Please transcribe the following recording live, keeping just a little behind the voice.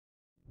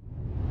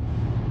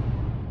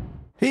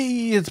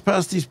Hey, it's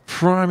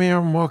pasthisprime here,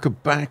 and welcome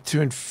back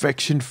to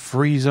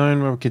Infection-Free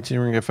Zone, where we're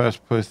continuing a fast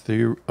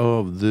playthrough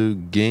of the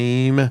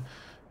game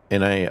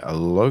in a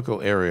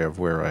local area of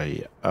where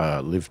I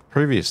lived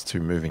previous to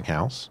moving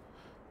house.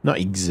 Not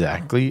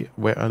exactly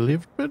where I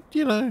lived, but,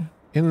 you know,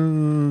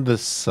 in the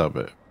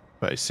suburb,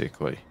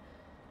 basically.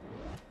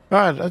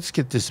 Alright, let's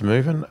get this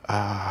moving.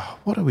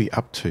 What are we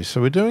up to?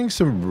 So we're doing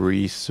some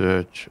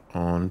research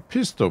on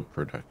pistol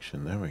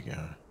production. There we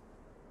go.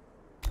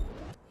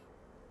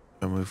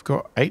 And we've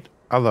got 8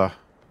 other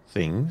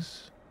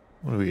things.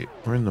 What are we?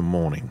 We're in the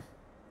morning.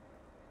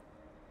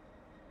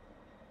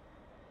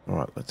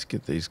 Alright, let's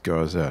get these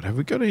guys out. Have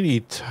we got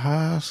any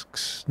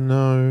tasks?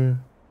 No.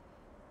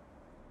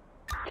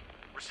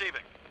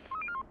 Receiving.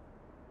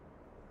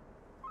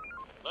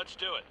 Let's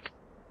do it.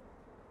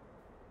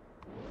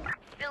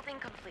 Building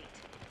complete.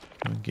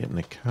 I'll get in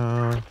a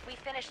car. We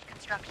finished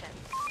construction.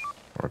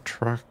 Or a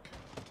truck.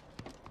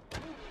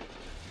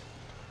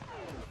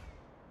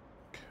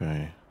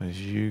 Okay,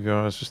 there's you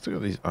guys. Just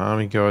got these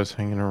army guys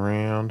hanging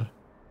around.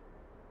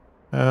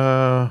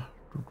 Where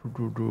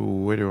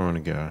do I want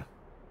to go?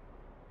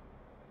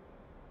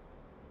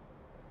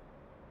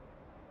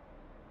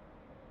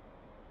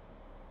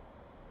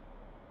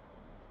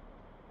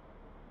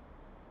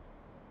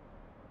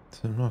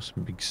 Some nice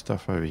and big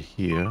stuff over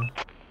here.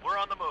 We're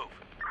on the move.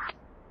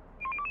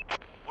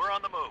 We're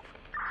on the move.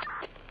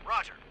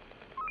 Roger.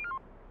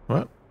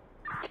 What?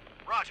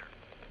 Roger.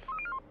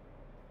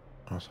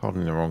 I was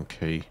holding the wrong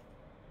key.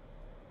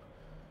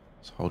 I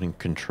was holding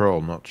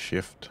control, not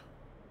shift.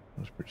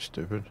 That was pretty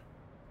stupid.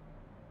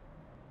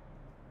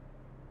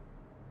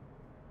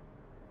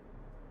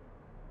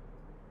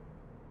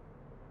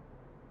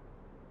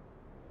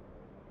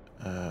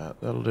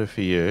 That'll do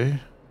for you.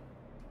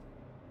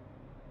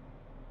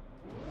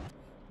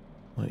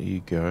 Let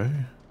you go.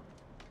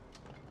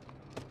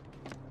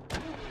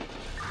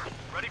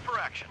 Ready for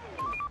action.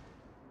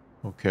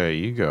 Okay,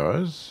 you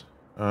guys.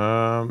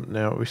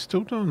 Now we're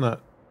still doing that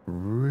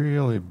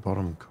really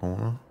bottom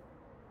corner.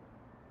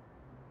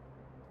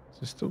 Is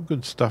there still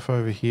good stuff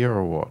over here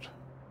or what?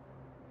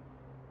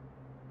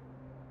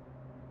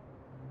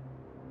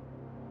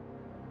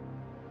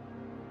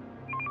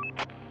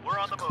 We're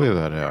on the Let's clear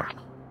move. that out.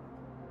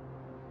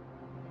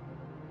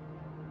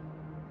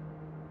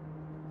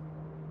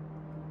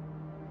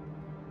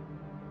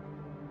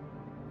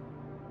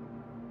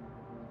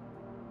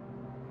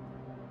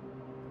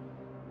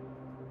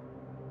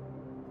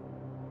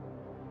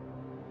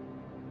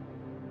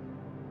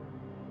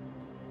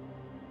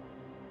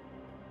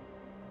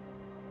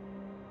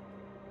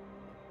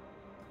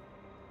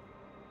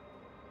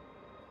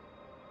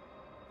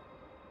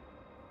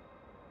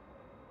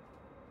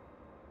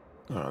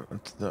 Alright,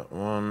 that's that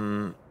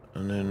one.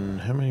 And then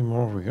how many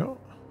more have we got?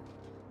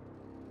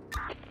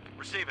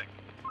 Receiving.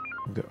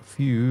 We've got a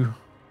few.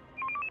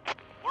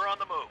 We're on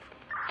the move.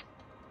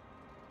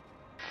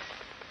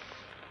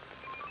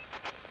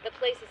 The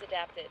place is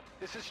adapted.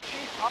 This is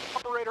Chief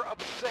Operator of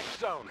the Safe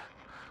Zone.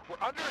 We're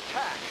under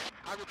attack.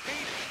 I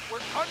repeat, we're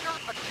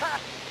under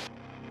attack.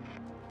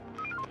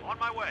 On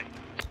my way.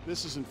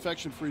 This is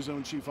Infection-Free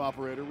Zone Chief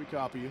Operator. We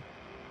copy you.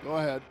 Go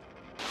ahead.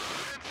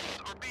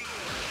 Are being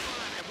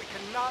overrun, and we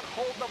cannot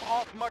hold them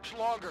off much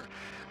longer.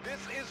 This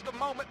is the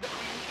moment that we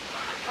need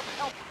some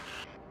help.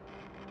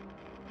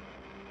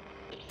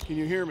 Can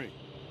you hear me?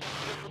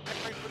 We're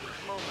preparing for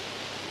this moment.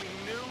 We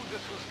knew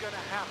this was going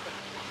to happen.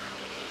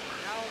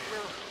 Now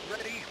we're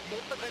ready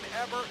more than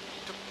ever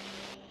to...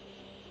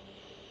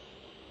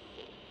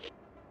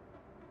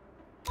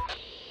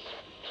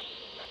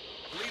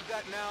 Leave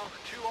that now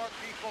to our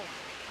people,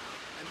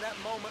 and that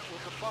moment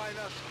will define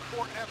us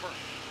forever.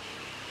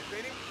 If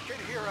anyone can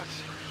hear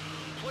us,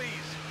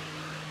 please,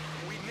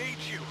 we need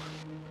you.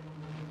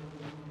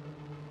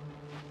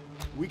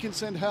 We can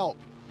send help.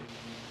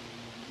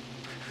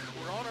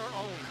 We're on our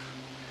own,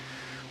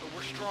 but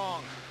we're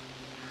strong.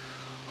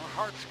 Our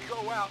hearts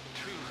go out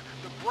to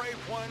the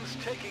brave ones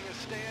taking a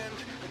stand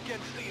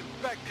against the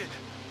infected.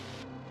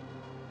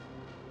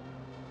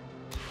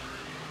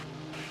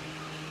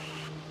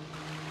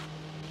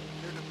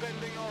 They're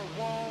defending our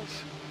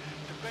walls,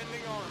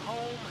 defending our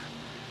home.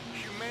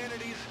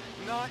 Humanity's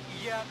not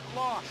yet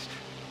lost.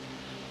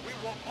 We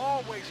will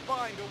always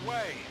find a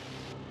way.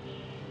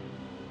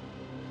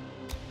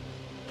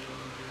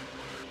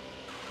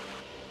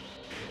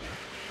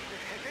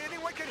 If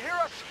anyone can hear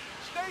us,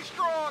 stay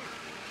strong.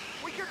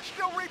 We can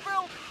still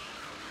rebuild.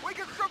 We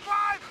can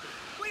survive.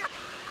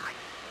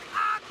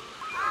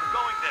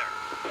 Going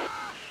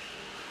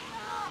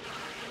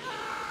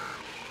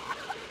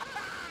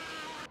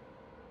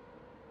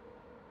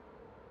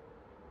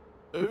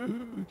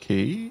there.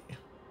 Okay.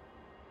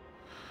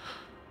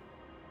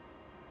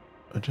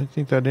 I don't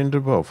think that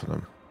ended well for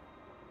them.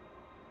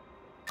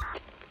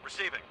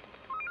 Receiving.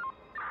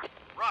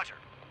 Roger.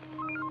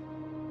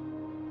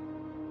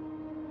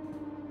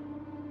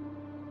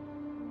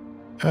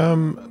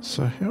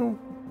 So how...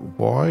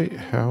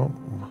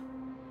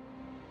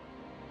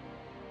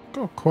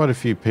 Got quite a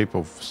few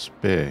people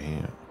spare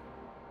here.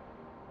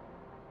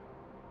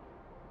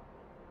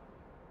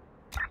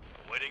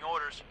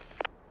 orders.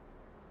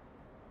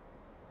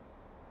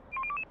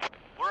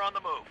 We're on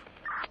the move.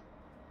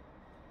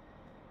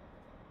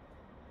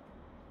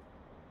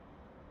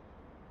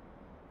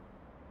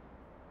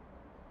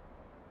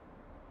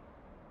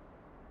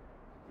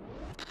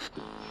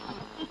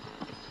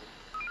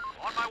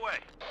 On my way.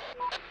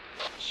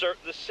 Sir,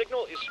 the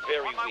signal is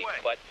very On my weak, way.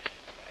 but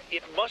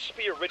it must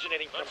be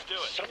originating from Let's do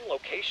it. some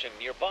location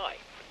nearby.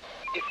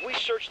 If we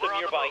search the We're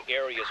on the nearby move.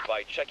 areas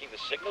by checking the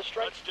signal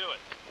strength, Let's do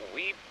it.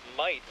 we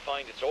might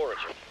find its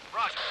origin.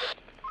 Roger.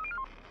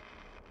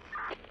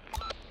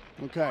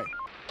 Okay.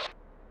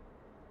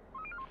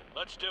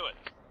 Let's do it.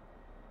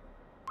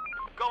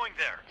 Going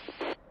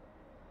there.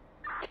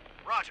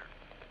 Roger.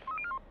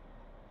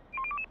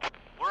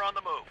 We're on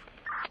the move.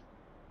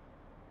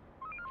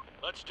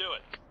 Let's do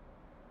it.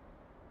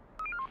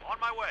 On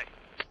my way.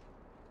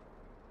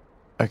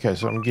 Okay,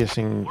 so I'm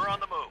guessing We're on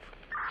the move.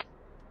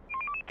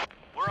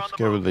 We're on let's the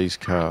go move. with these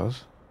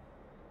cars.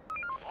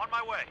 On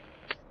my way.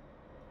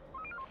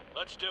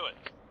 Let's do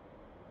it.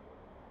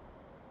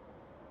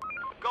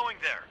 Going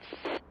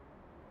there.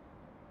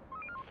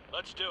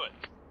 Let's do it.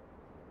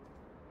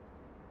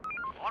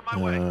 On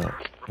my way. What do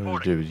I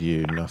Reporting. do with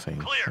you? Nothing.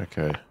 Clear.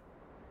 Okay.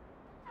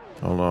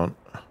 Hold on.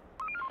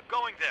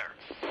 Going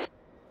there.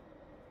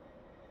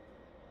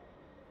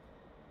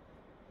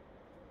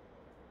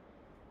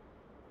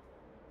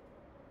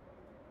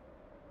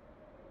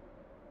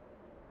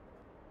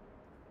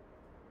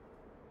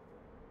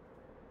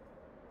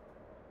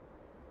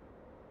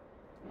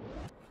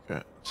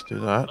 Okay, let's do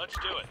that. Let's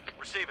do it.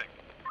 Receiving.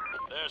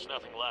 There's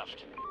nothing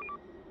left.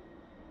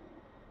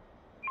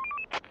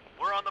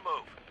 We're on the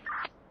move.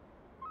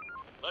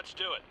 Let's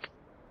do it.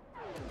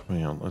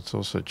 Hang on, let's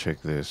also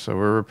check this. So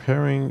we're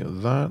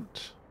repairing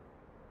that.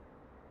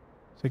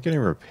 Is it getting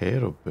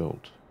repaired or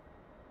built?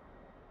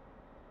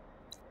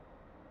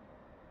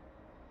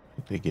 I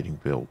think they're getting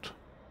built.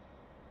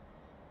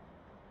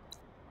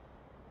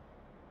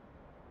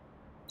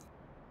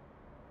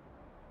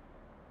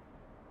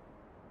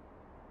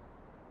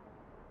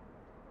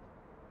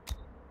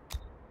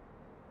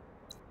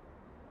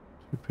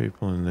 Two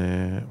people in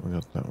there. We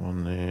got that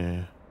one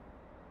there.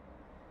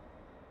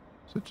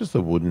 Is it just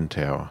the wooden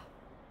tower?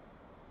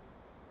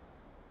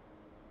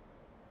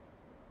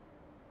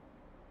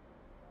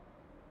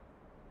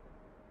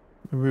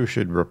 Maybe we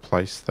should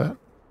replace that.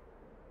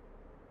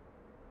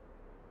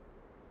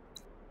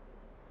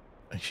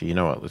 Actually, you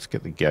know what? Let's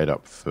get the gate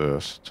up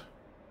first.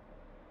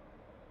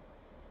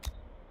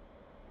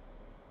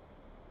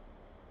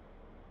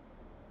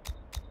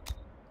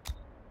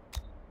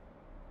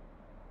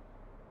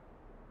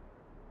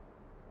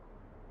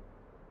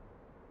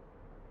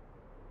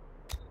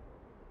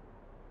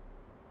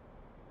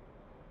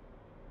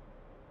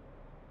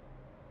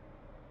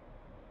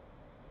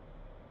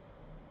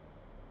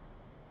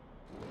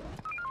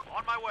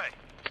 On my way.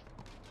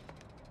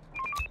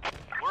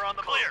 We're on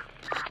the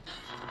clear.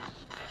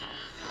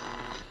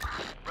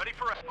 Ready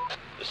for it.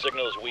 The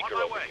signal is weaker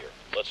my over way. here.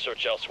 Let's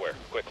search elsewhere,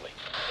 quickly.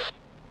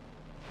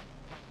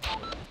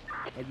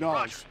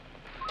 Acknowledged.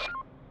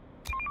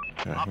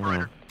 Okay, hang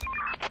Operator.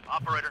 on.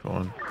 Operator. Go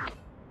on.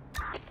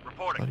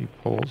 Reporting. Bloody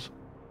pause.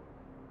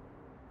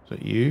 Is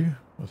that you?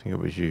 I think it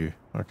was you.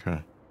 Okay.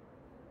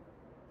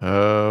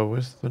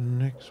 Where's the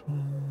next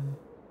one?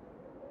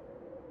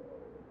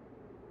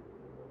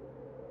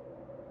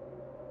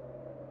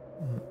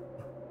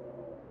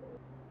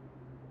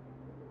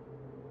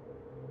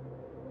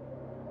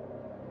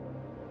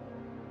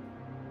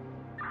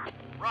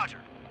 Roger.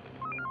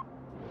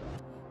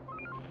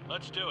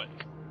 Let's do it.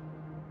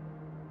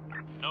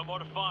 No more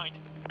to find.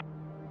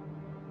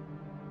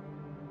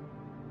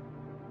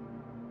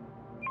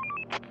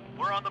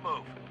 We're on the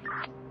move.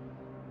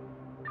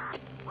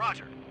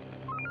 Roger.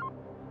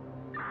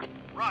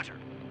 Roger.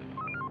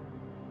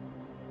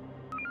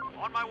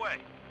 On my way.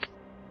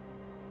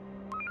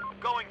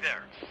 Going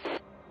there.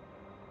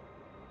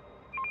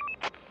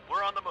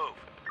 We're on the move.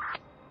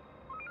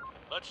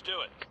 Let's do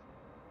it.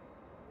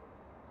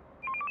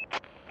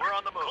 We're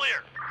on the move.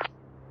 Clear.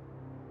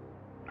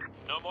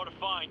 No more to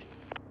find.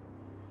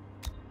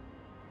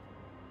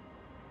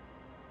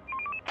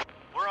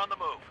 We're on the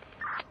move.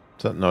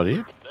 Is that not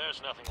it?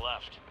 There's nothing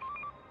left.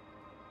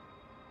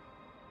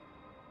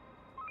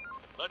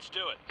 Let's do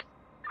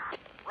it.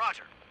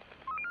 Roger.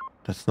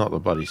 That's not the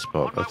bloody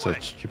spot. On my That's way.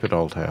 that stupid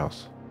old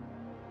house.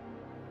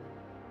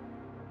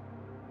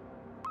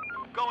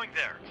 Going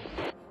there.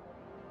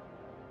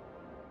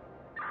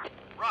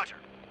 Roger.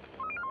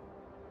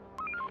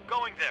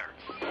 Going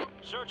there.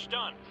 Search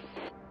done.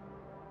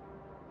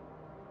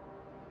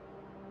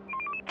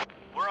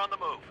 We're on the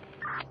move.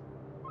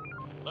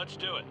 Let's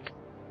do it.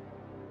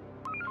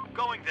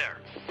 Going there.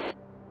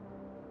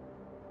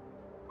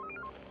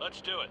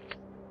 Let's do it.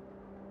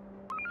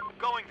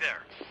 Going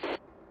there.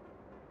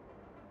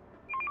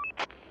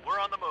 We're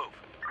on the move.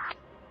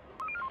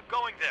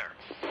 Going there.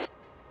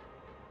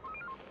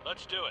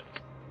 Let's do it.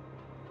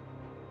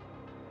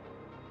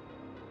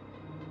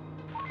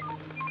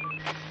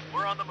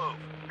 We're on the move.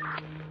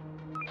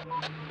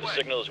 The Way.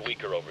 signal is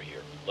weaker over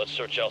here. Let's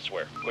search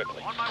elsewhere,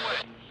 quickly. On my way.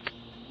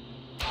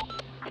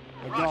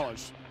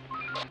 Acknowledged.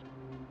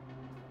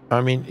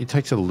 I mean, it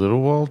takes a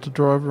little while to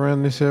drive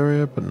around this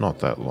area, but not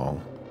that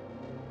long.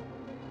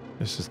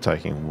 This is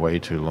taking way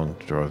too long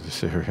to drive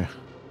this area.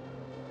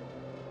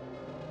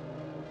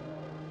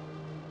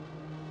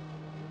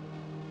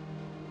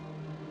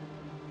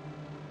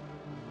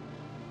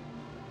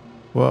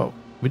 Well,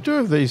 we do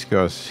have these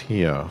guys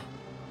here.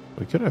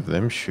 We could have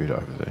them shoot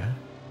over there.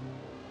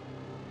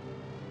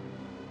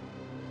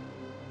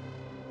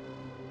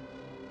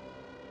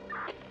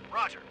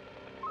 Roger.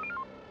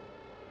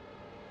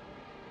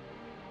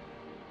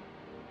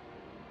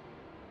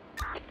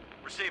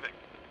 Receiving.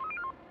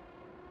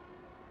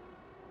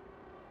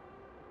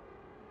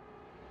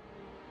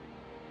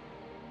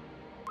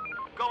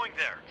 Going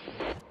there.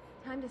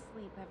 Time to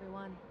sleep,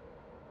 everyone.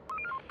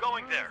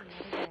 Going there.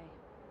 Tomorrow's another day.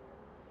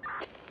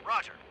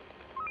 Roger.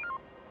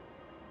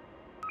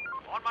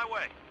 On my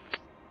way.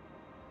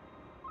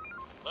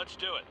 Let's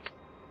do it.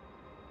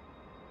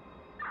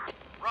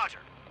 Roger.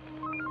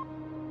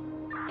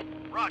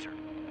 Roger.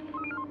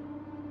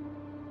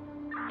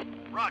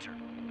 Roger.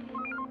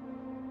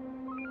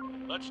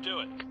 Let's do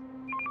it.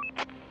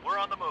 We're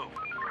on the move.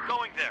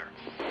 Going there.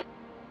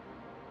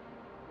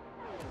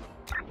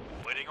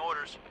 Waiting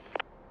orders.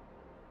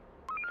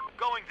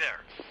 Going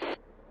there.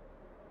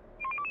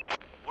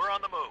 We're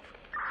on the move.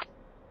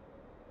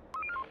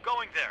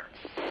 Going there.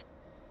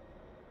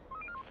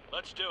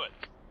 Let's do it.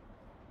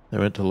 They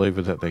went to leave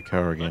without their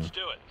car again. Let's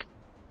do it.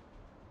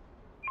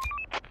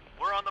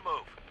 We're on the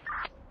move.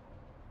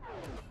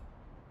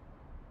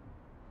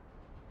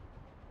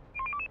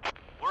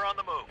 We're on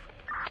the move.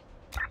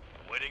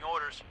 Waiting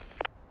orders.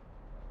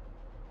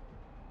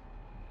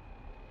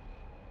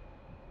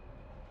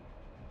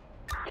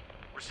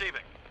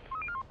 Receiving.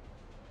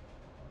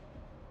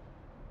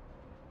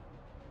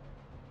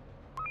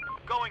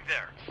 Going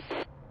there.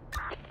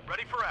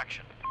 Ready for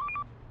action.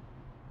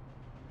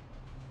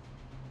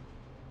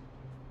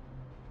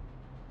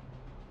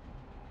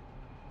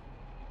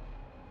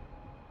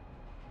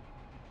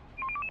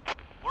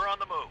 We're on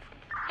the move.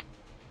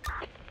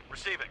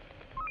 Receiving.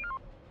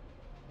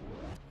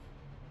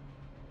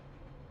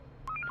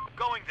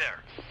 Going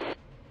there.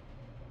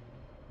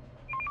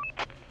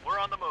 We're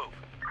on the move.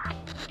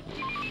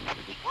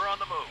 We're on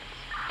the move.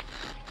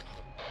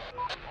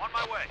 On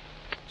my way.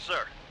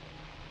 Sir,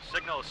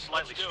 signal is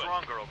slightly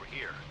stronger over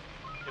here.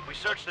 If we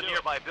search the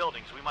nearby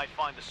buildings, we might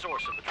find the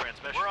source of the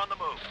transmission. We're on the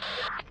move.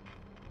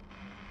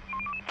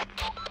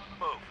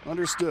 Move.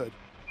 Understood.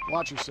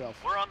 Watch yourself.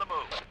 We're on the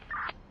move.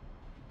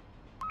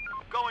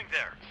 Going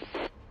there.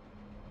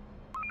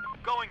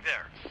 Going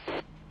there.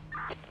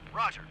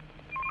 Roger.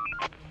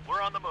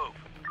 We're on the move.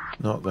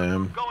 Not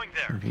them. Going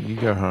there. Okay, you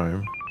go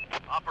home.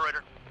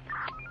 Operator.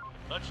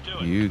 Let's do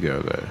it. You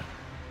go there.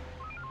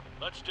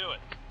 Let's do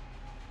it.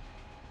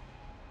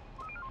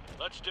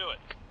 Let's do it.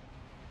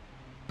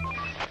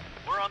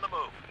 We're on the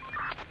move.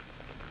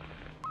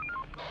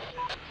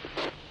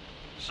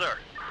 Sir,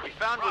 we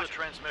found where the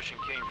transmission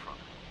came from.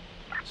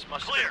 This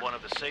must have been one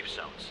of the safe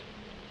zones.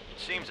 It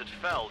seems it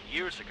fell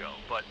years ago,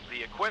 but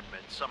the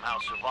equipment somehow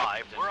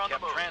survived and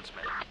kept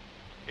transmitting.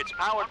 It's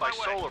powered by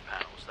solar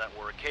panels that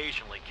were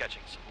occasionally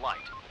catching some light.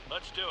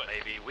 Let's do it.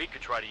 Maybe we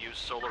could try to use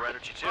solar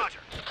energy too. Roger.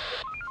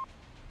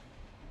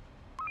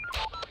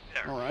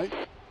 There. All right.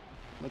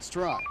 Let's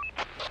try.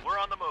 We're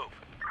on the move.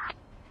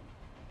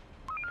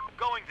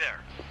 Going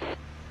there.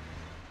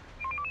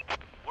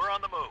 We're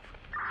on the move.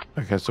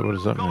 Okay, so what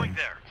does that Going mean?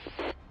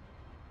 there.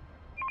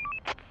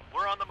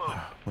 We're on the move.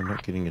 We're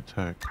not getting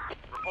attacked.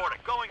 Reporting.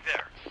 Going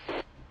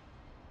there.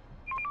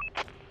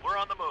 We're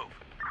on the move.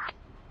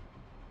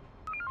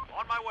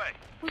 On my way.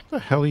 What the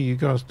hell are you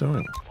guys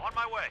doing? On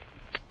my way.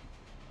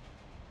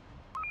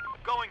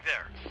 Going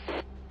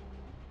there.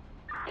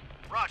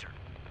 Roger.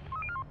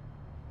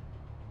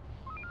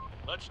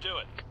 Let's do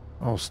it.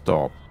 Oh,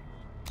 stop.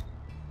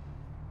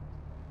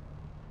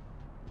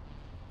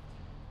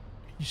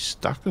 You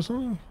stuck or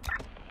something?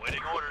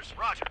 Waiting orders.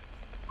 Roger.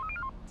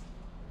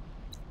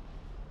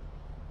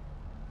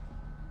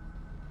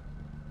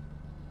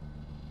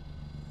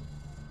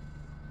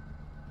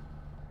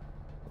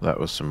 That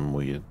was some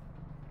weird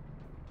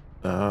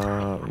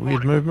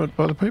movement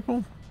by the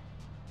people.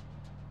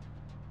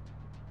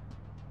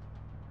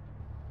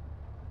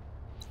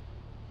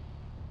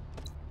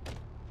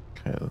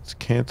 Okay, let's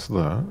cancel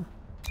that.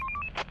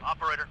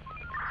 Operator.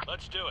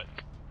 Let's do it.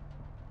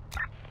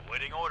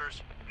 Waiting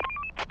orders.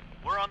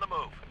 We're on the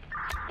move.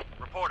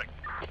 Reporting.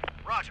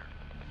 Roger.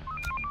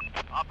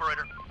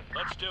 Operator.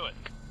 Let's do it.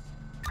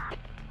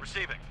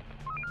 Receiving.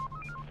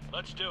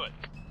 Let's do it.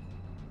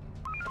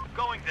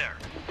 Going there.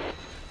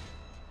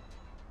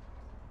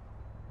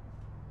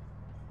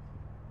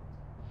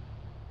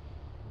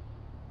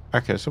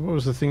 Okay, so what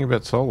was the thing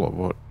about solar?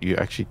 What, you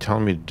actually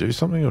telling me to do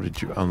something, or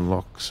did you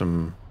unlock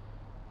some...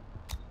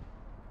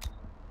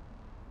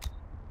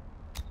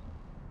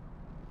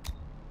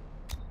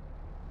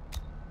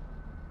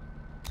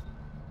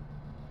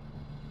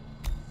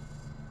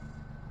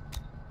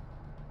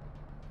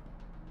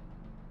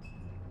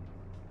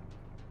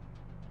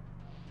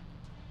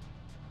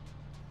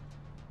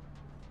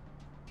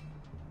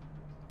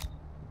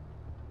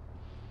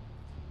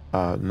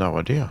 No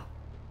idea.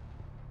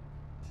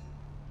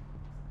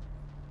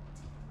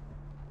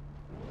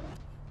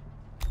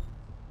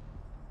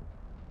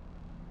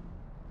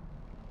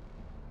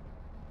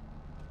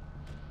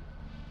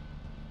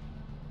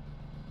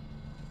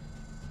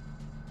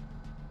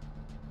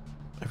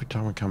 Every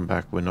time we come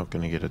back, we're not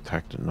going to get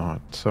attacked at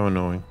night. So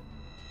annoying.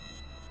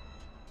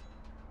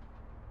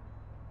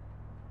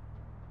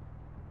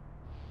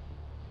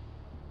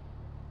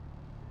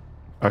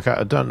 Okay,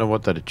 I don't know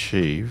what that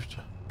achieved.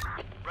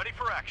 Ready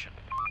for action.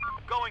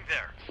 Going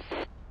there.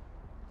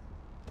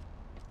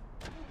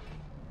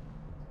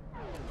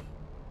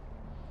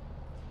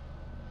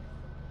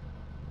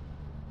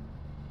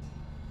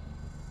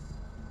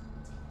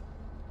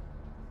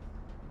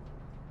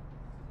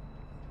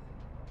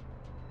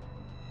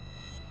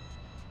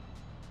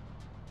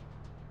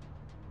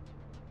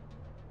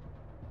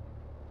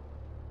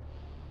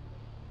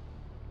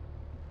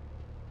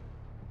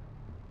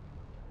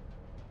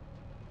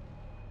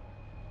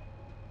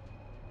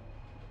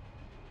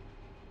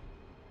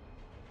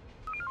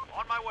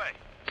 On my way.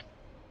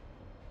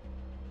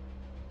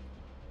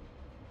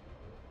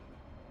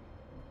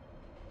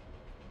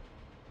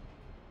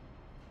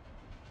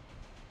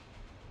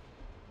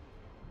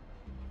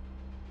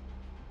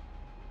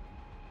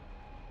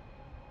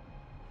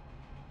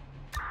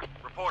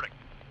 Reporting.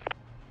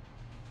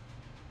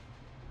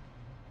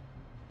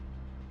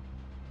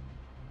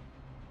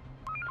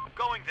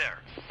 Going there.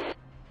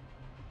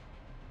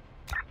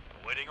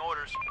 Awaiting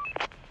orders.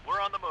 We're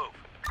on the move.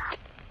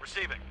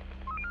 Receiving.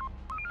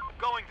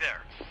 Going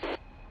there.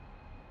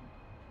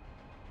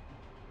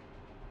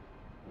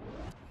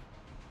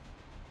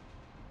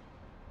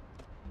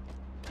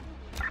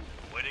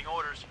 Waiting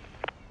orders.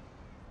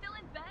 Still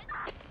in bed?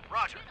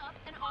 Roger. Get up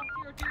and off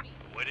to your duty.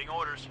 Waiting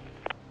orders.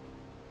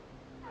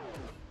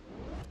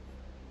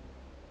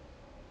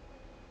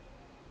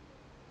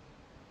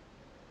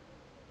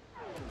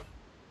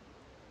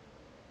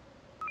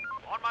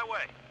 On my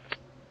way.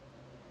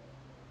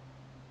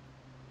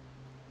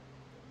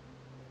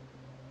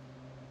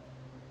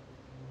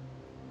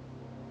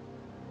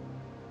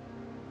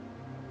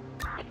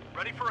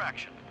 Ready for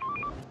action.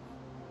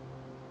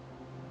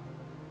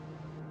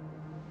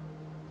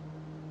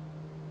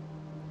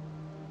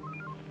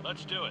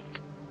 Let's do it.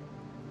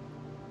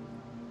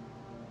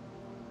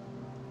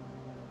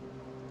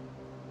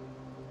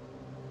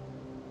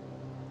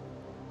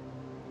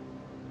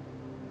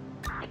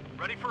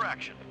 Ready for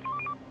action.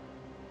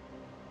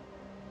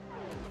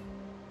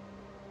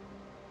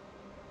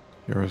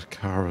 Here's a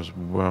car as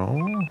well.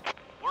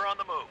 We're on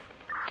the move.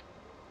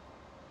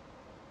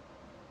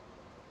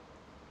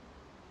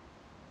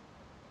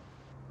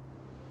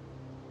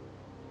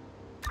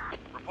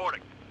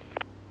 Reporting.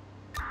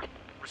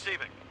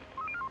 Receiving.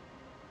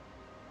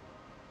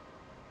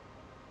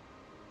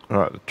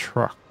 Alright, the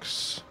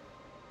trucks.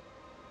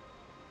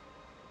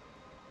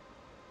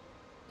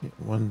 Get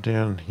one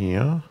down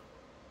here.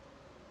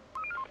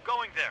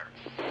 Going there.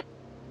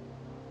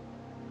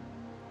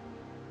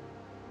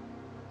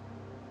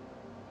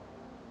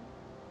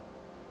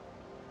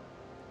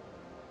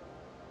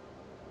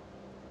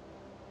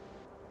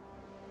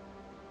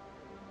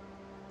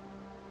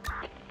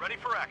 Ready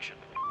for action.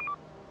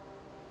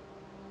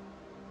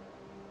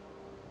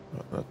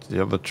 That's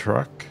the other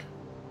truck.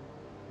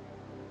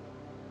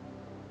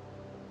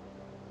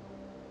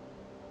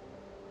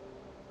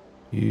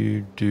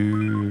 You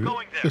do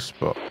Going there. this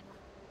spot.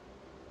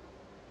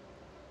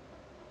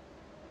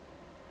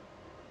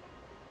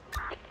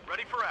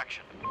 Ready for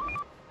action.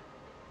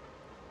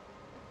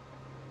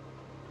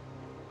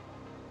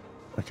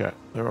 Okay,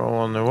 they're all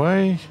on their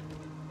way.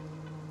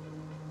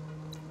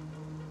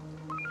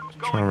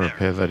 Try Going and there.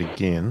 repair that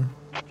again.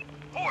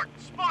 Port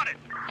spotted.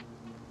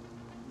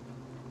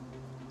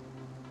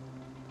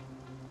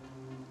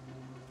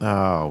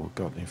 Oh, we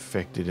got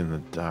infected in the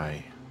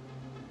day.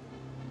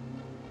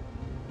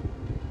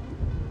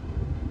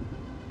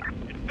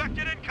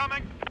 Infected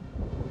incoming.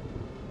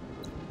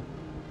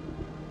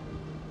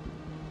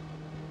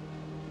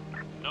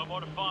 No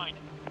more to find.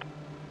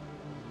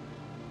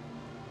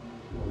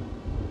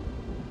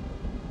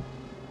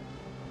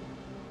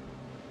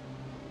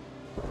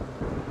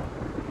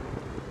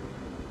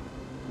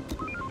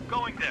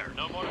 Going there.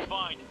 No more to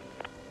find.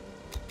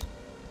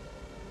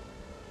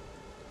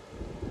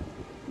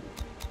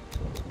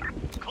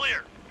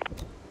 Clear.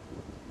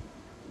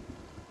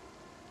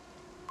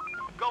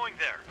 Going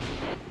there.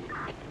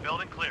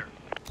 Building clear.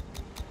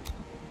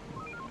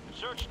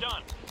 Search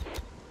done.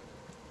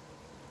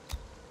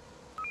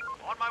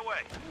 On my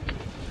way.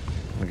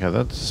 Okay,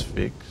 that's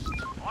fixed.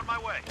 On my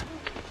way.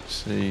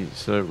 See,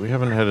 so we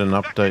haven't had an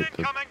update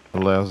that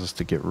allows us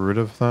to get rid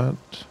of that.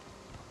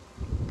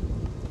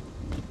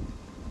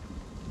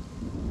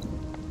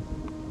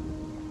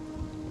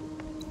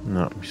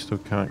 No, we still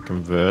can't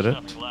convert it.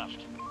 Nothing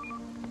left.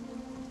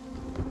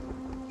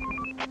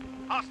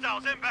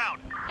 Hostiles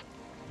inbound.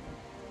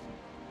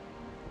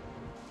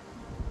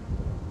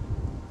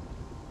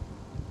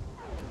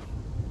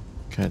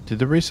 Okay, did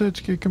the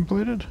research get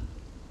completed?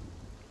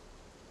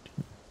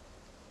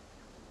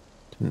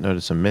 Didn't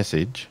notice a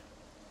message.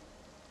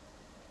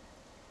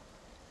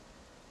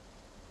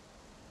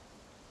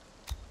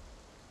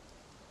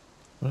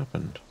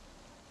 happened?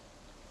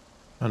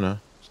 Oh no,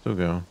 still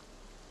going.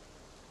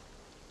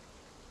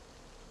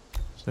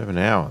 7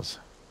 hours.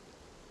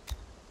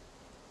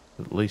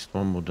 At least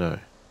one more day.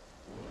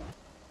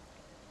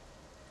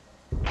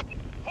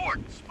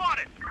 Horde,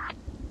 spotted!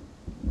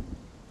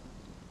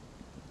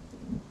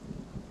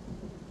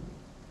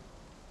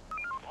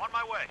 On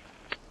my way.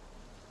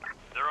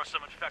 There are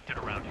some infected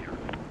around here.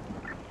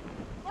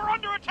 We're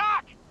under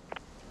attack!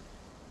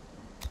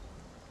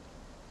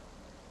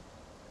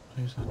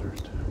 Who's under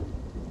attack?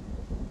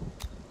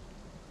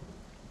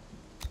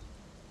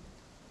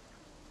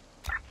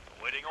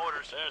 Waiting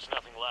orders. There's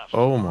nothing left.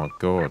 Oh my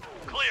god.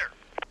 Clear.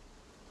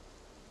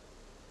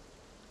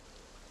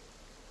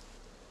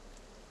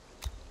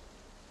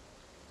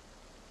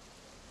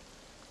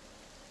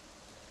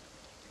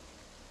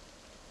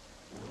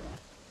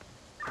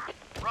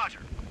 Roger.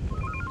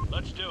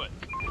 Let's do it.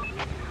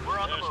 We're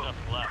on the move. There's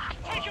nothing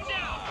left. Take him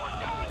down!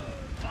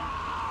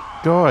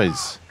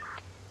 Guys.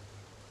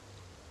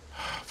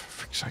 For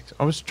frick's sake.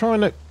 I was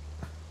trying to...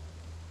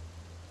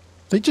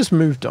 They just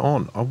moved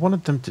on. I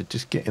wanted them to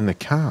just get in the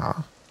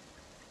car.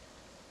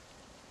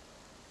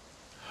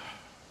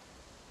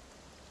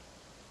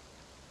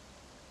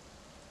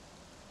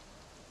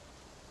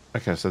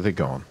 Okay, so they're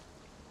gone.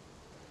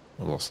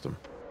 I lost them.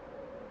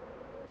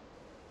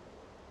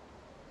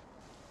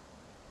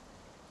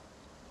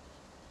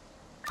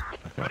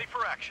 Okay. Ready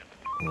for action.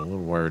 I'm a little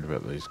worried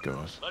about these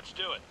guys. Let's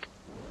do it.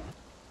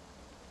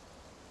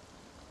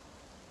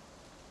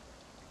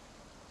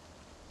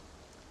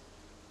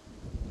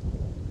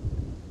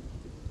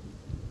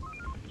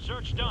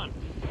 Search done.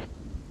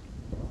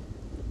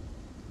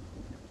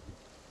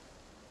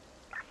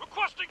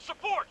 Requesting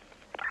support.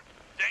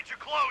 Danger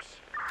close.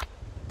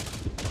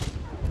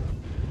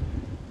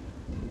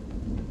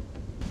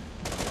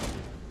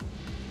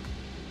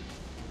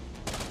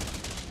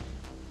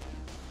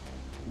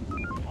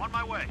 On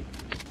my way.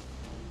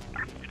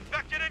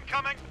 Infected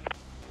incoming.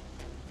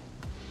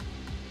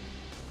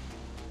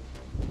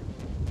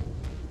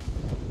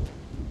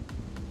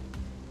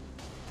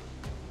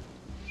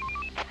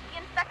 The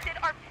infected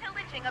are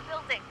pillaging a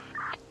building.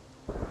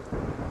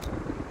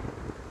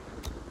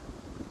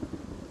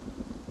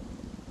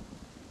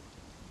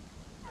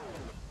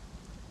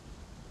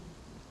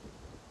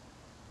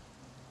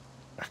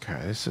 Okay,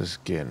 this is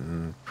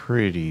getting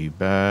pretty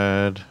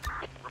bad.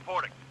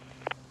 Reporting.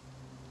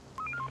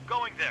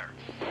 Going there.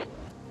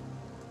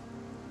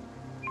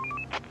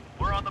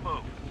 We're on the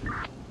move.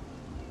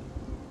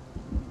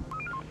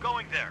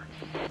 Going there.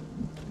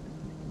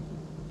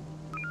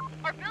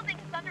 Our building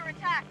is under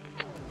attack.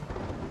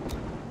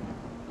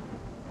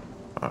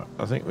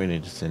 I think we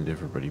need to send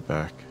everybody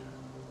back.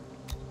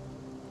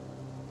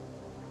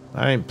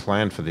 I ain't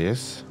planned for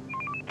this.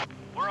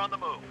 We're on the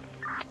move.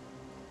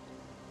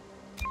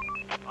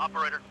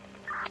 Operator.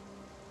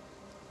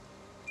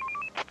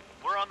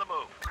 We're on the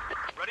move.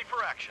 Ready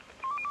for action.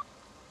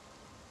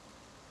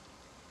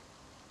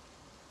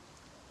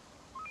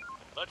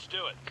 Let's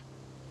do it.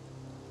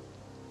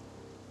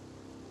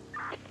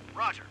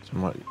 Roger. So I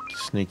might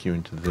sneak you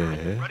into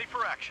there. Ready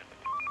for action.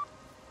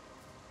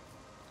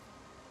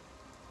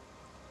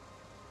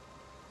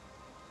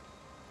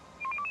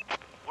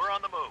 We're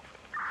on the move.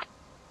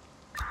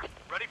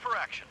 Ready for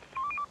action.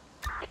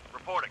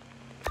 Reporting.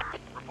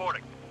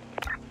 Reporting.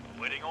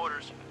 Waiting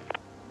orders.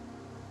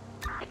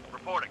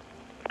 Reporting.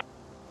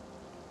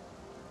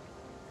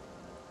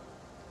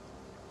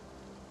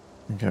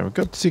 Okay, we've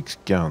got 6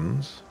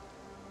 guns.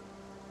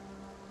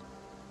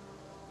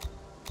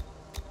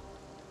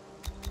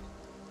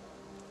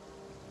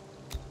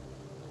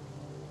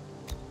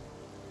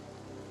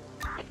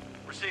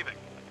 Receiving.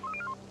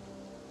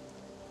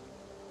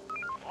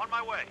 On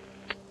my way.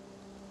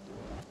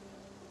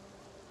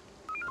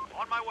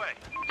 On my way.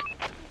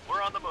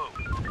 We're on the move.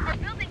 Our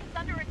building is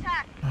under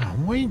attack. Oh,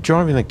 why are you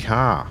driving the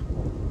car?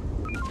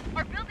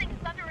 Our building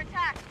is under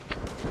attack.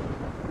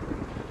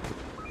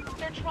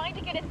 They're trying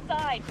to get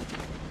inside.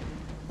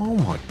 Oh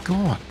my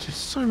god, there's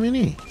so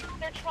many.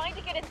 They're trying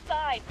to get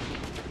inside.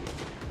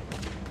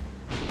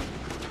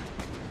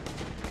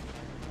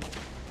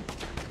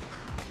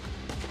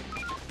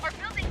 Our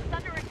building is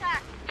under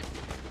attack.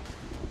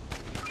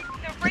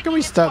 How can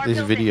we start these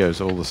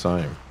videos all the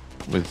same?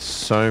 With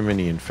so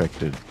many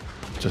infected,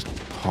 just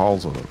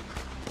piles of them.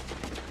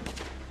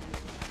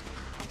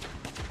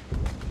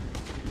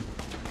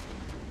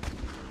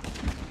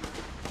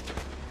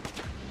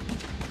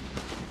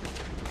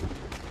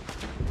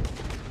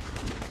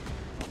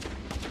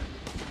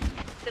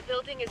 The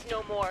building is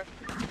no more.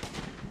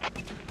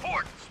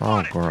 Port.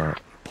 Oh, Spotted. great.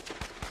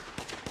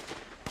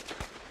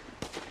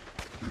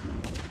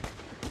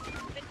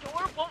 The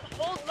door won't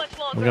hold much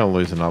longer. We're going to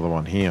lose another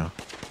one here.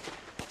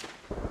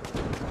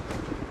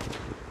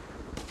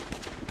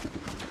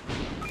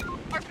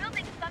 Our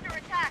building is under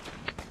attack.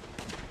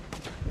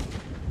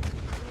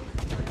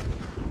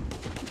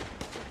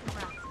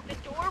 The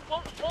door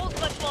won't hold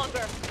much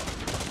longer.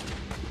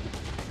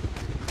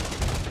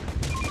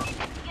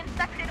 The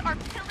infected are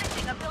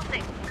pillaging a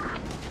building.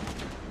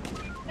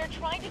 They're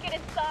trying to get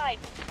inside.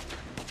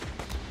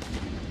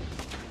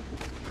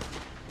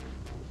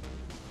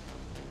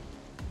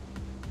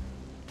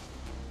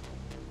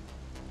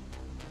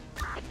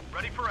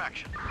 Ready for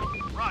action.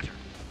 Roger.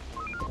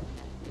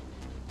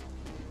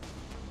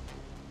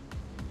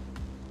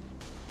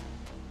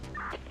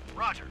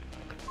 Roger.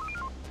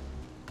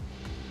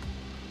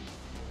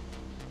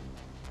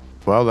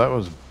 Well, that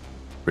was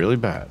really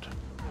bad.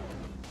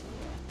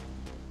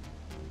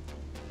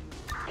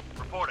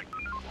 Reporting.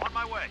 On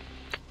my way.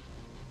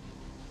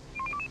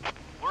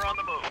 We're on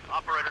the move,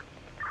 operator.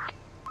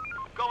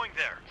 Going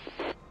there.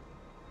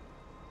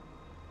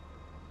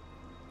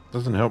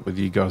 Doesn't help with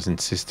you guys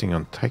insisting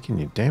on taking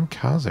your damn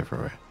cars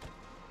everywhere.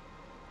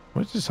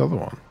 Where's this other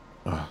one?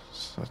 Oh,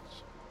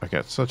 okay,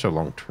 it's such a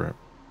long trip.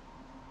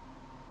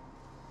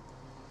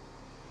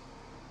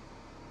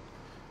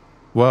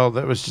 Well,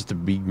 that was just a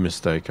big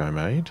mistake I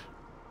made.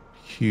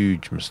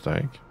 Huge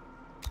mistake.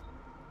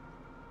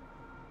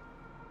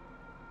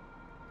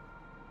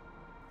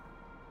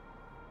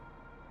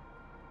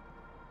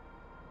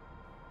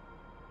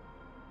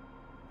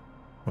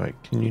 Wait,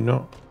 can you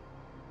not?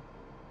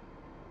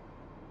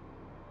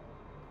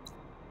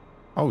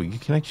 Oh, you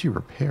can actually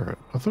repair it.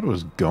 I thought it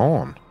was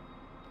gone.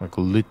 Like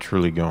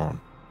literally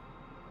gone.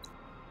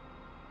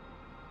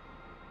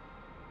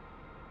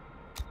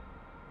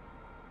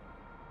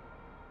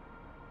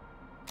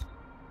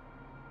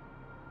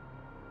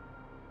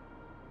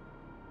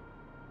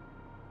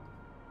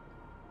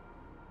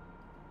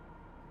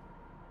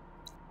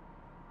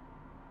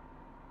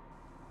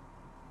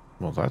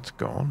 Well, that's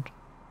gone.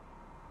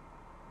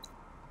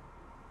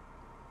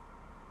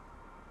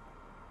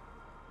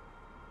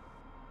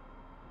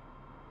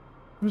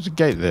 There was a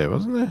gate there,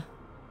 wasn't there?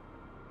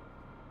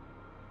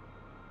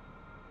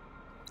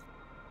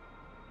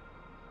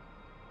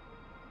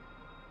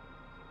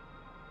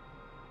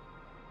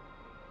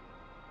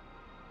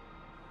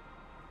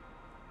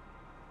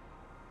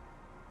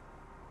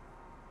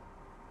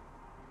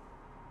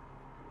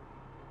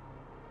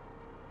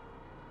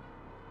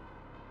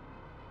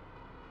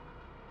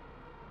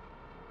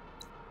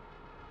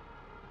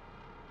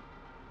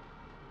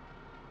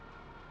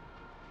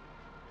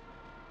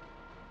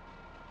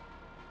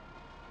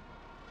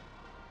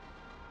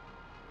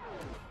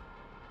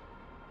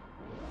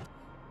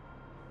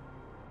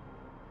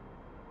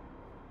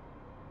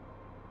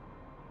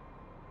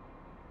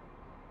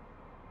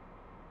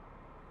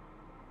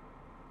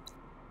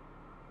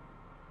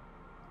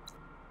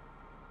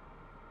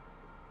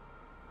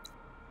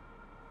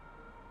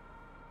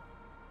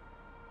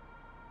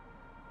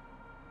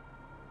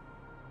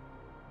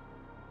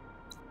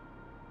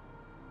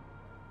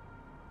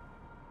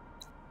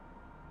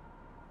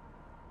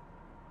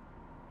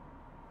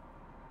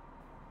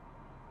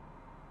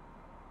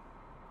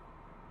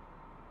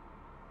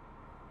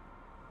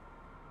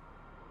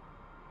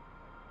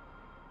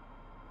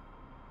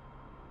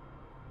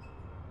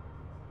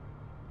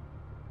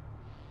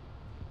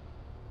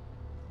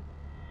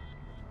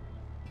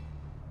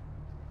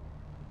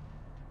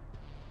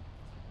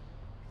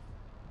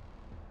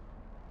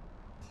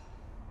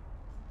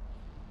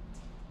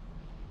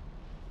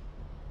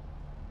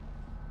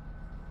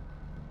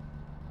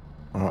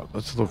 Alright,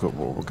 let's look at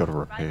what we've got to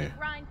repair.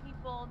 Grind,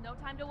 people. No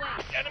time to waste.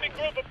 Enemy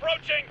group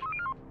approaching!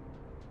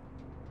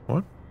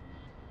 What?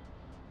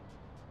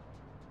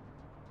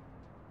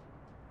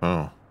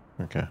 Oh,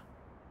 okay.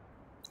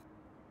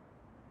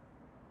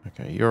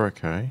 Okay, you're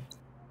okay.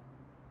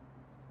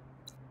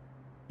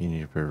 You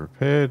need to be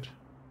repaired.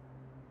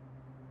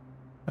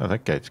 Oh,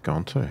 that gate's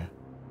gone too.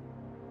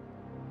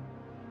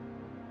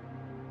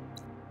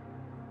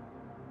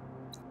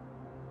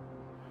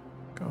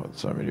 God,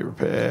 so many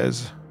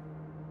repairs.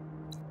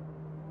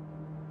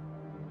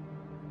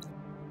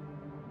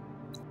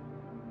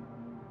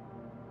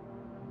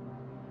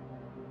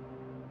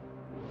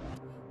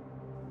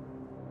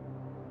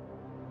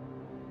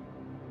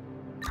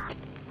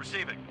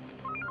 Receiving.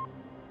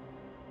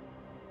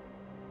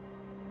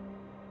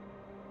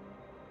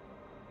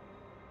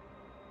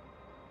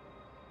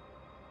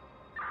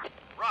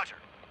 Roger.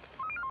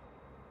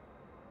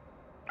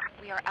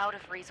 We are out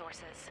of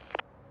resources.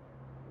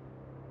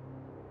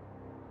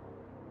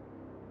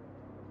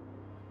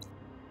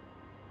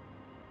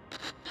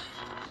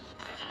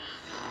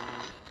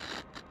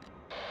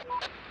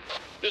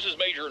 This is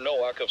Major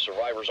Nowak of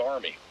Survivor's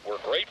Army. We're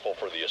grateful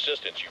for the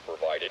assistance you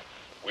provided.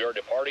 We are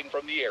departing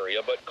from the area,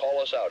 but call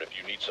us out if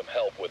you need some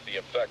help with the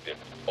infected.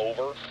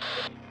 Over.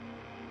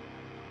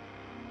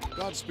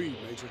 Godspeed,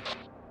 Major.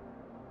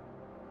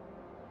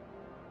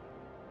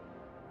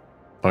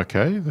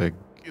 Okay, they're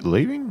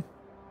leaving?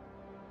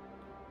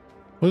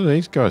 What are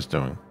these guys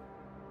doing?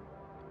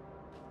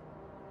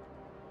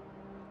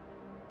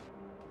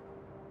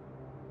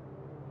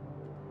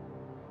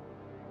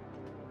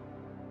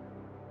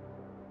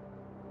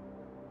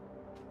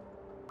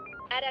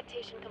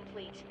 Adaptation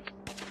complete.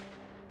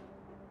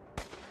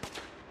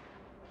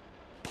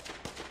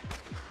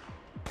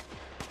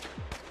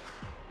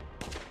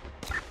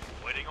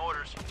 Waiting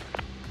orders.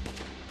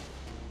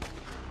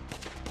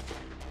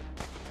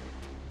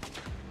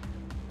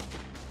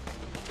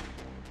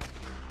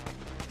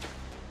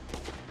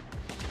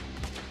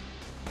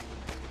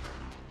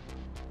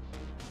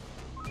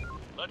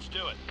 Let's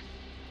do it.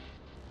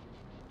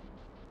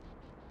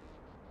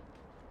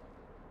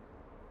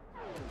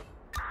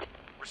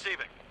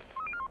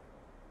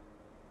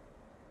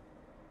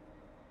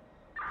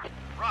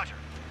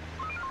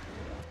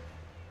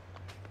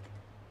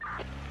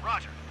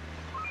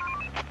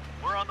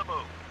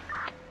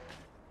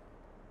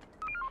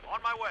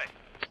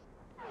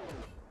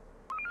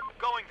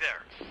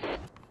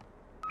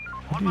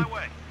 On my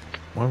way.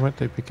 Why won't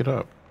they pick it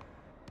up?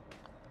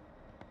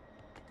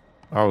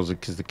 Oh, is it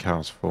because the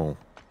car's full?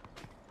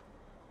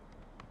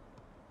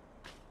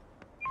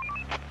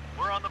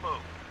 We're on the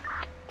move.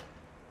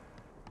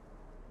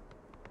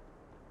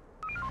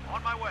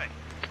 On my way.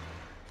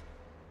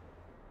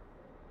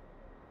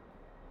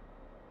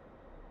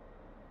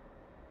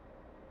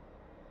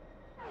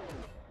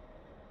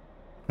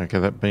 Okay,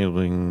 that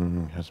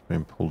building has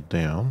been pulled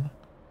down.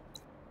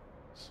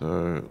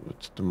 So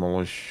let's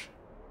demolish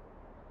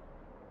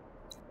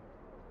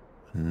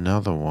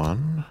another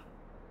one.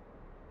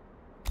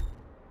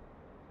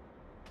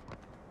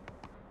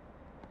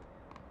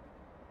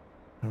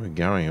 How are we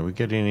going? Are we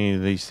getting any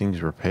of these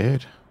things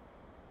repaired?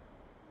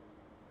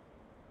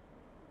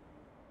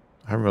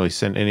 I haven't really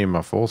sent any of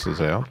my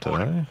forces out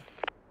today.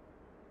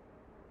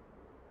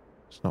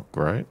 It's not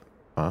great,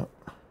 but...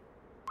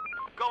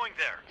 Going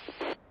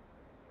there.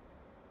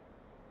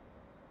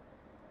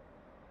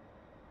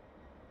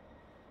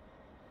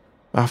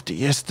 After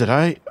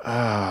yesterday,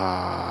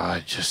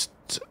 just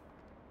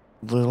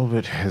a little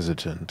bit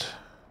hesitant.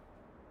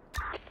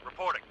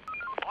 Reporting.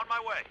 On my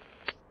way.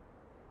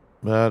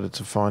 But it's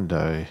a fine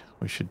day.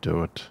 We should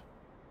do it.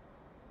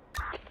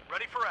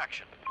 Ready for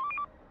action.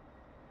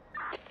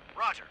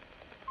 Roger.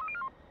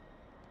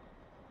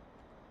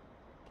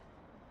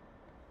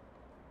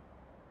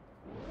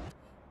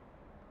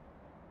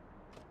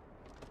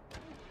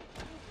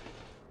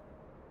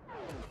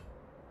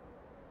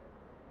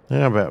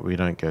 How about we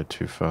don't go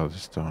too far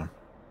this time?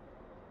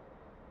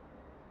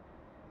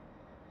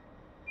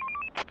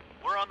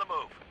 We're on the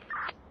move.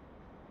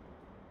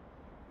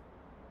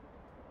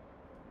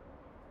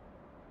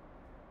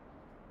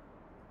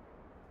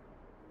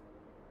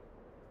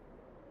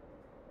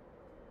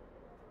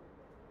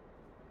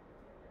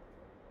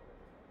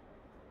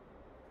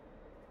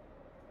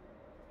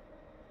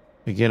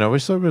 Again, I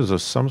wish there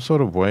was some sort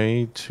of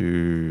way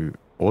to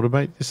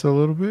automate this a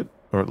little bit,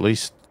 or at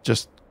least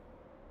just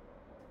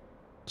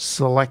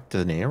select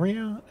an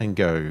area and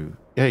go,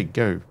 hey,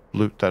 go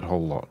loot that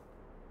whole lot.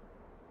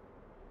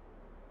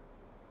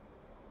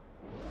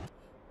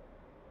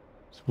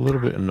 It's a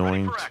little bit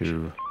annoying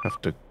to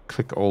have to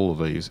click all of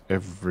these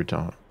every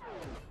time.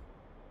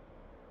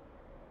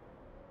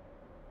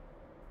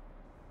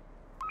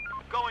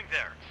 Going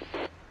there.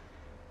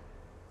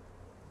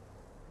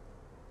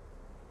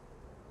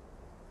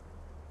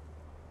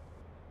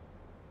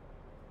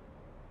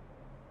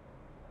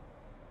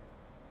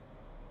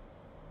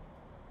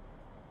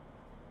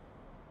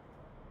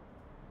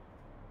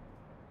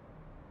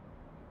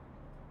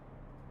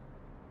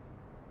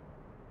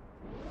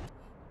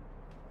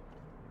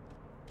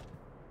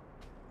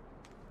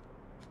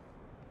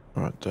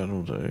 Right,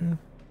 that'll do.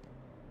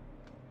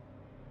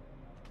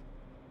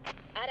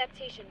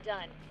 Adaptation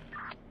done.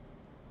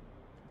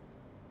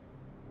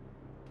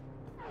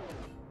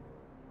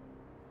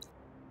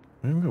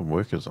 We haven't got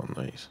workers on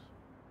these.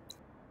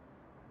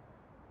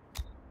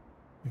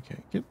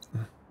 Okay, get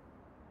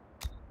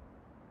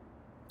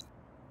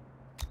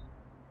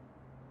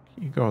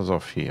you guys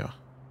off here.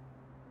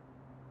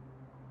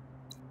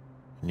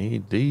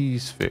 Need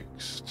these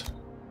fixed.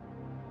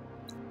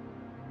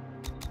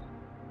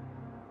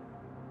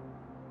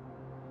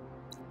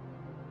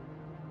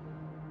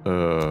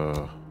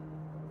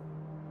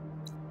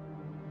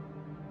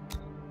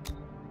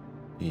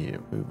 Yeah,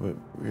 we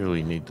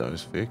really need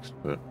those fixed,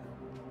 but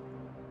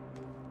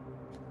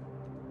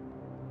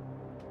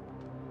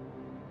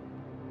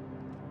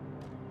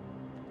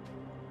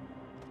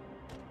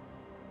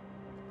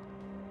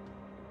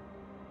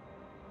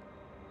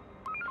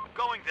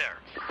Going there.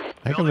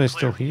 how come they're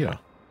still here?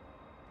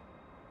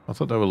 I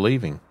thought they were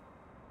leaving.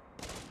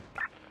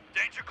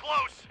 Danger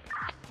close.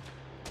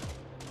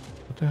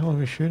 What the hell are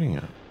we shooting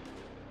at?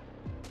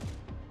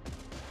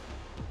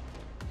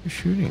 Who's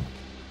shooting?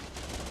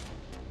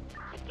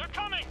 They're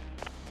coming.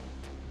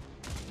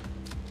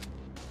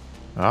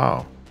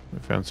 Oh, we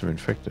found some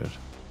infected.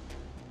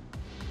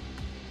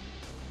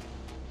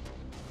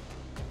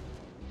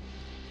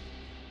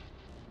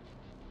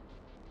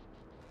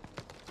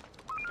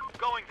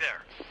 Going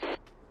there.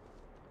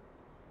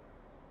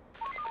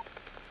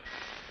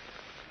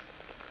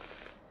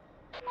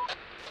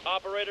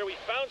 Operator, we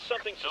found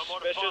something No more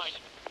to suspicious.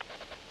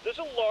 There's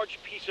a large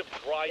piece of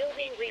dry Building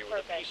meat here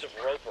with a piece of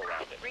rope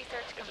around it.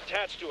 Research It's complete.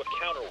 attached to a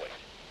counterweight.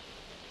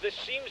 This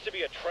seems to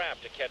be a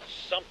trap to catch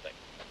something.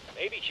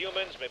 Maybe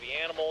humans, maybe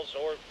animals,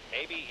 or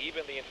maybe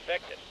even the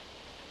infected.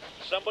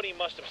 Somebody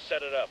must have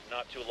set it up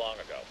not too long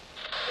ago.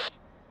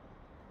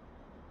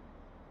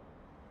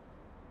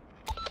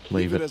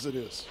 Leave it. as it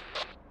is.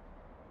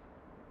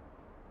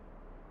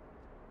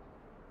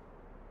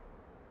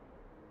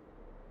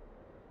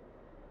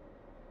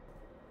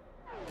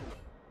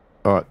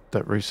 Alright,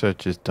 that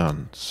research is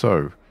done.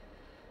 So,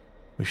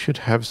 we should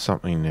have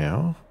something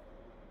now.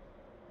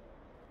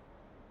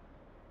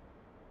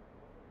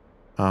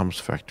 Arms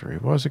factory.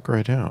 Why is it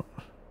grayed out?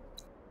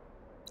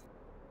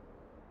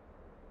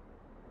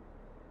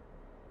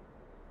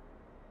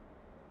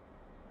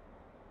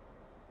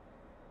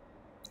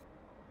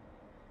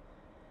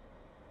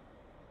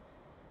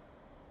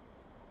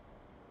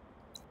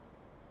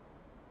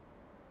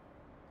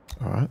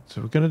 Alright,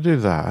 so we're going to do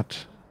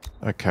that.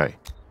 Okay.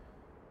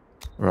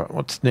 Right,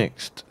 what's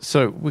next?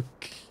 So we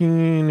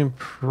can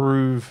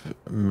improve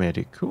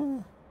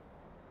medical.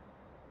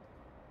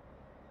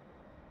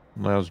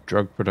 Allows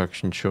drug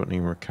production,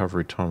 shortening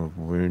recovery time of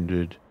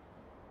wounded.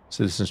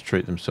 Citizens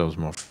treat themselves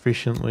more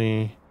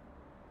efficiently.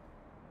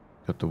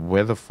 Got the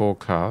weather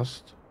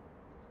forecast.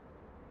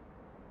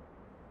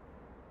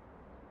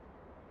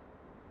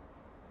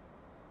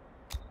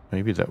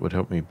 Maybe that would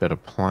help me better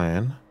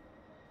plan.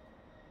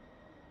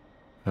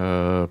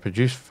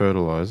 Produce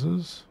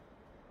fertilizers.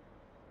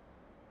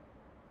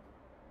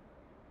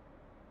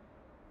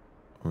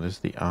 Well, there's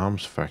the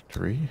arms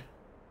factory.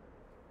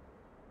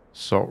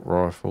 Assault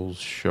rifles,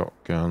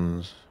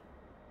 shotguns.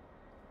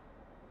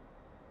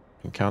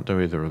 You can't do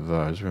either of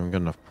those. We haven't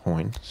got enough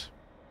points.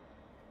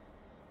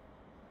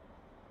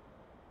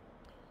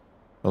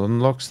 Well,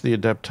 unlocks the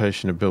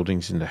adaptation of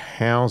buildings into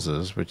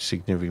houses, which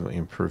significantly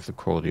improve the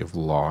quality of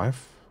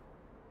life.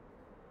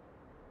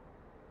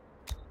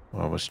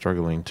 Well, we're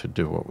struggling to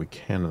do what we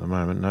can at the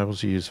moment.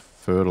 Enables use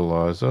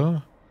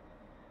fertilizer.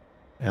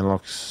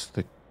 Unlocks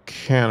the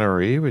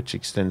cannery, which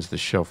extends the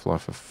shelf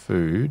life of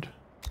food.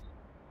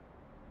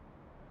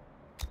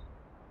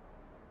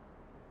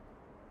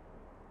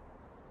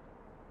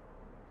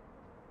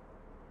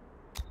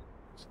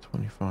 It's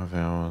 25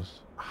 hours.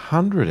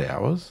 100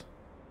 hours?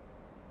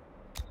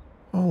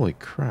 Holy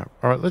crap.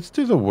 Alright, let's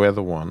do the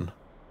weather one.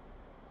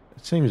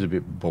 It seems a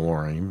bit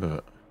boring,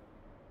 but...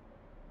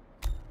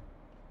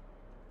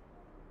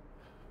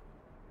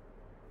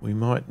 we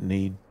might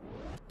need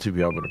to be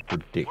able to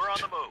predict. We're on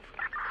the move.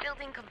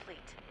 Building complete.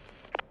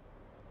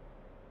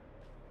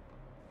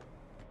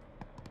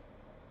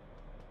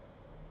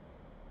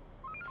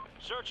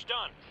 Search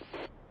done.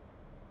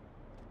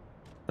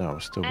 No, we're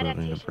still building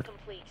the Adaptation brick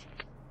complete.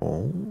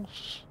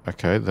 walls.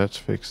 Okay, that's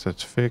fixed,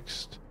 that's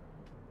fixed.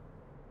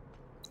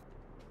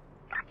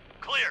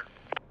 Clear.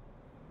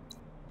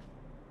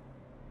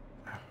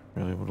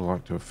 Really would have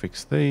liked to have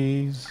fixed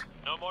these.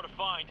 No more to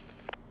find.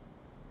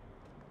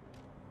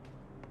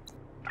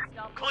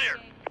 Stop Clear.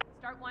 working.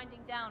 Start winding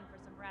down for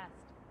some rest.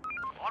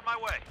 On my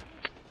way.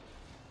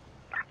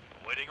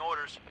 Waiting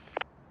orders.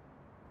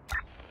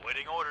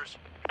 Waiting orders.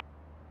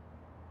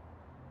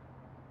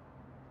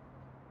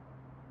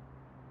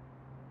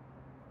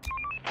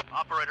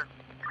 Operator.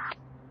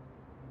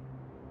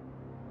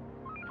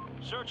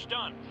 Search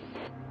done.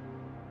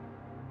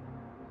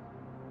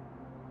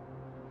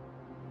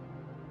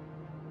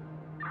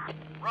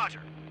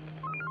 Roger.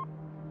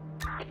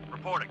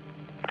 Reporting.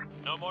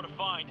 No more to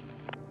find.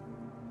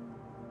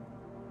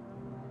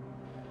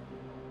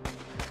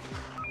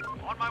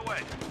 On my way.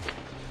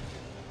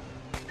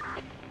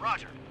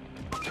 Roger.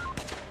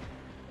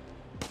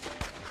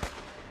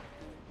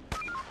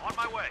 On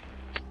my way.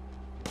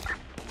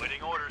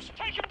 Waiting orders.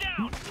 Take him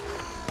down.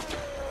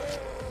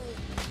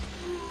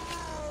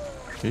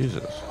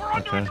 Jesus. We're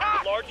under Okay.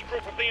 attack. Large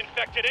group of the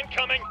infected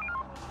incoming.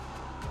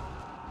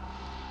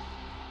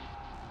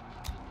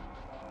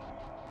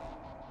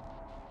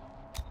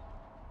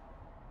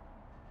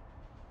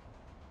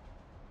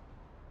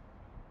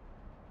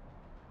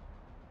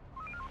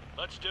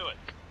 Let's do it.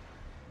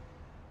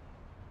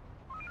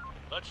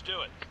 Let's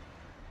do it.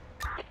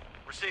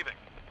 Receiving.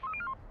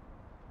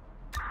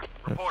 Okay,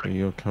 Reporting.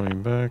 you're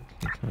coming back.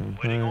 You're coming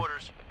Waiting back.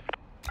 orders.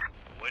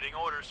 Waiting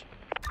orders.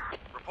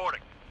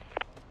 Reporting.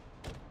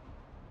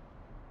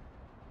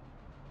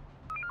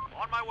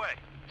 On my way.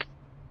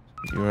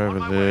 You're over On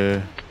my way.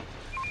 there.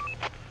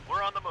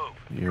 We're on the move.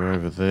 You're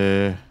over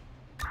there.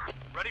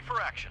 Ready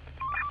for action.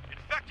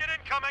 Infected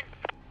incoming.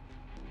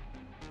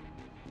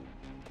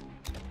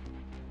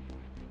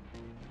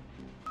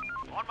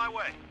 On my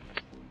way.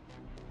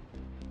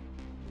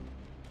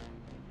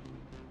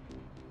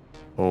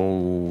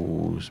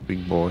 Oh, it's a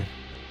big boy.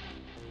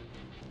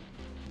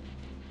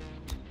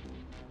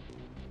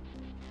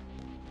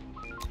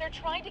 They're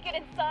trying to get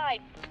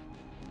inside.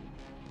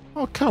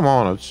 Oh, come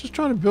on. I was just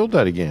trying to build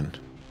that again.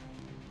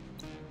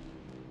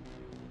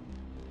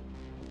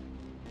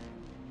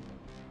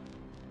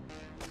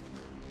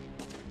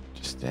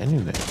 Just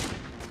standing there.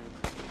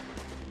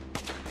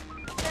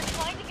 They're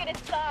trying to get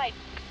inside.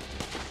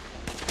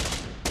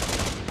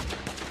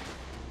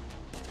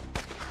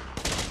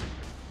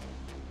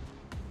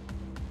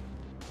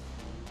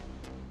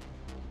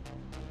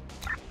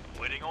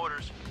 Waiting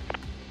orders.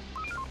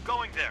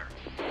 Going there.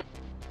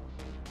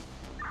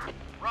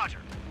 Roger.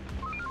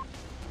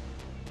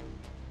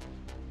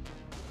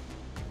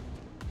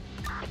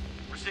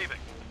 Receiving.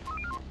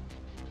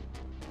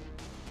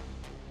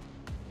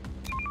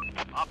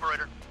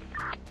 Operator.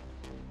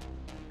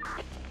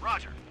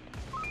 Roger.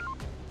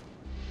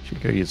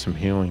 Should go get some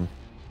healing.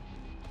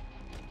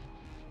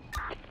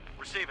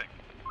 Receiving.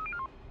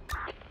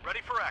 Ready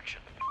for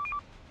action.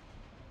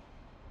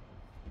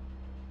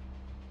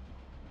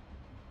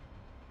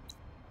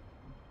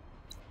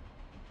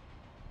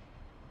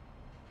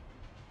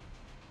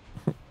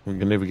 We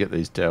can never get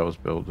these towers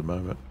built at the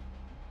moment.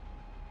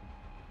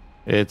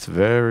 It's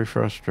very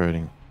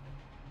frustrating.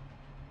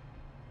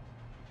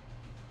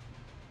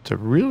 It's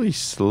a really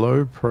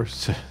slow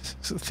process,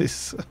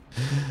 this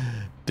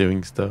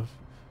doing stuff.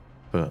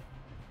 But,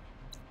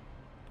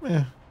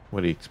 yeah,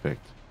 what do you expect?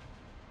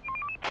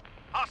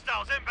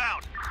 Hostiles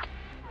inbound.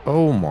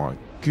 Oh my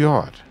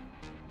god.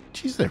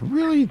 Jeez,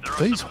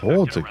 these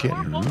hordes are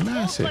getting Won't hold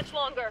massive. much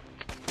longer.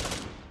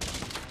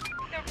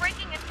 They're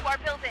breaking into our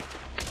building.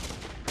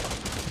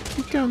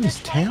 Keep going this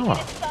They're trying to tower.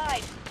 get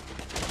inside.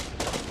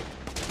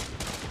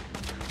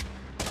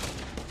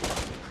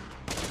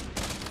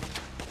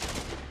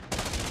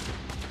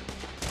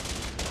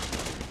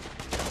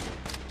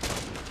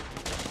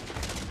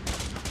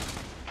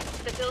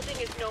 The building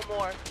is no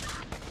more.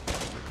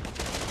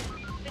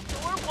 The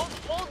door won't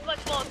hold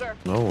much longer.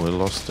 Oh, we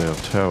lost our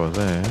tower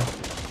there. The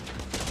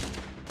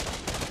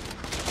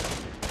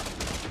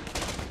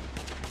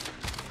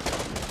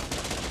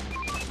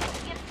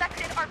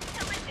infected are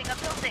pillaging a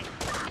building.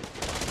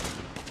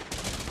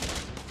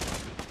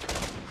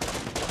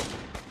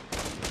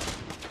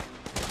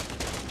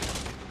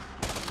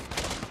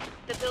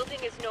 The building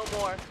is no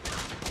more.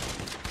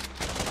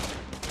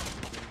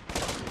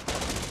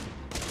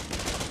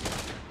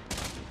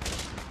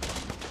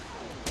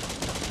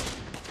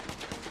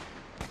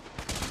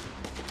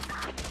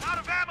 Out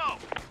of ammo.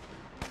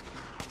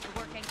 The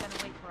work ain't gonna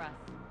wait for us.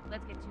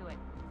 Let's get to it.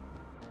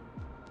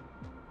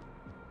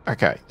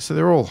 Okay, so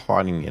they're all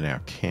hiding in our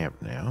camp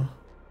now.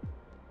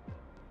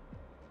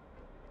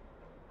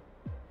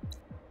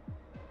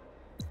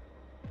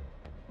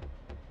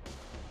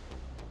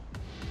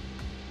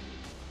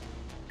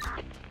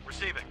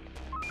 Receiving.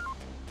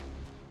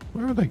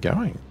 Where are they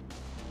going?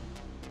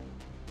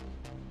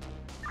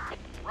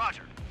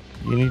 Roger.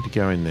 You need to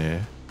go in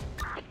there.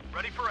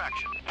 Ready for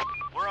action.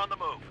 We're on the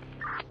move.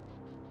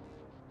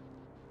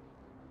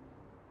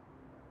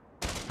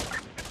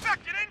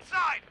 Infected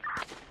inside.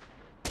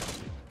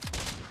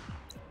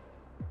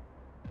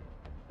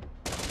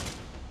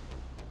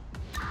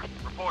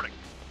 Reporting.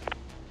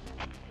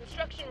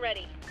 Construction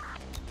ready.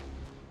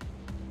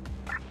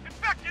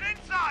 Infected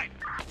inside.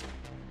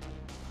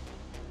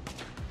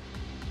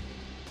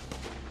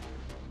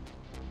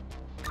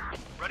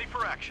 Ready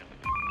for action.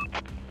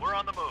 We're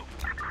on the move.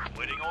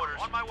 Waiting orders.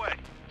 On my way.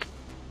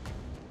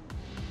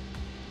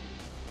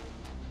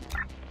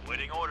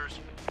 Waiting orders.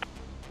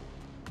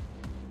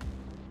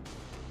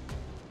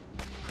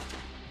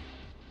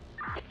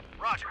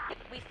 Roger.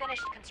 We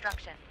finished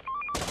construction.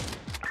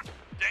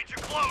 Danger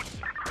close.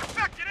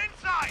 Infected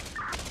inside.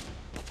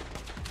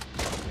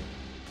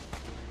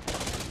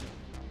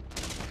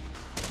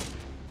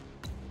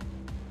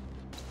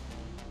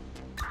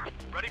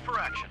 Ready for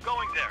action.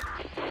 Going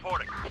there.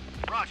 Reporting.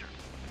 Roger.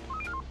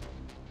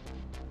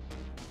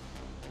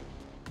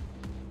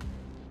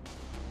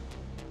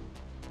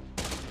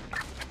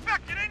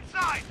 Infected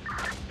inside.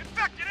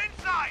 Infected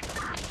inside.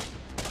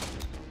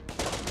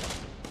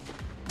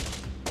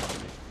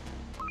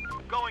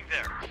 Going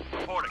there.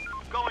 Reporting.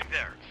 Going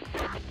there.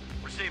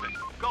 Receiving.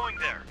 Going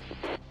there.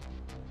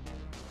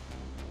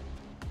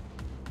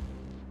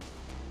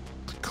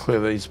 Clear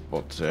these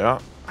bots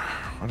out.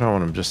 I don't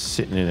want them just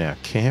sitting in our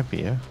camp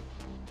here.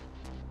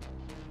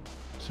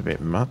 It's a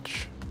bit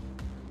much.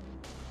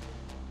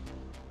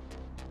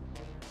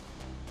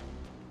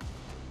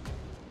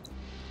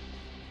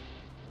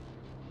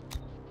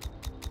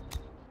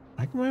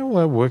 How come all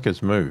our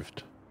workers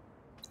moved?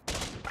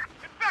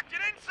 Infected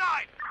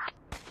inside.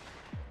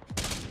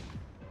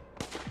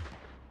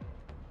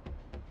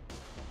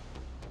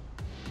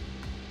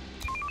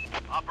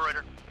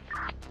 Operator.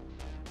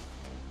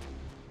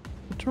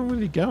 What's wrong with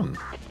your gun?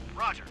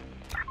 Roger.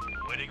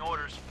 Waiting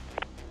orders.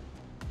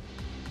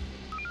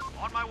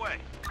 On my way.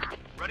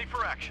 Ready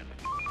for action.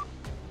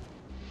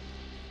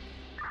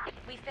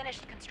 We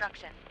finished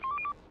construction.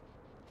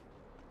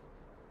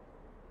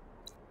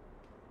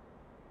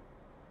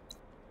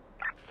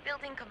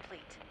 Building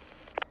complete.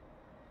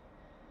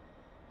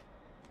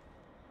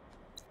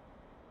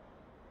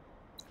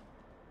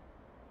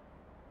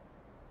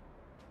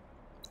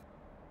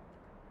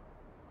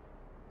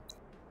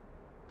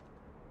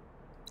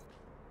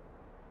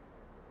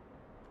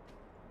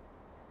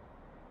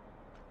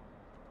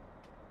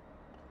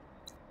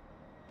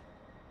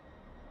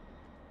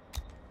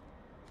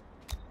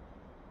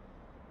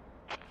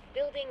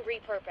 Building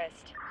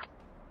repurposed.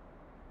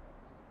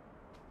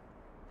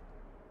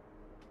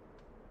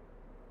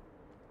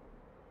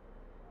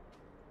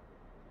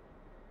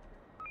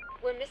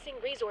 We're missing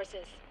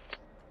resources.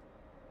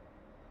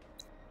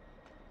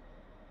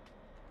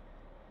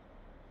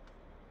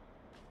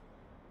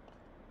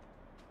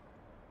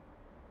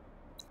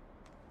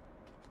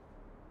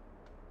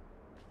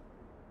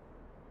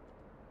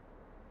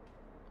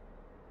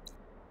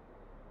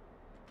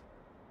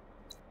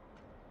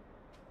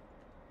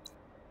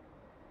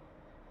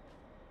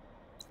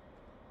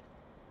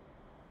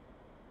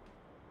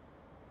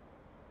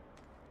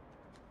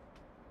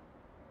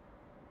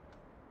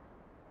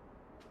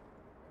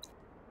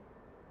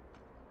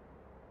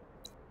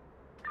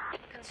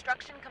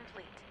 Construction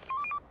complete.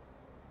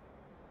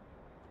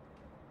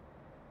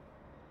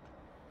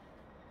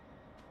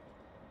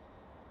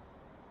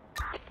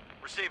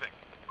 Receiving.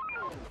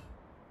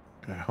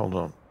 Okay, hold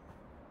on.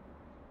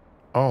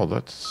 Oh,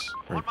 that's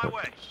On my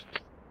way.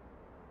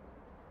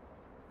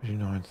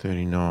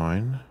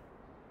 3939.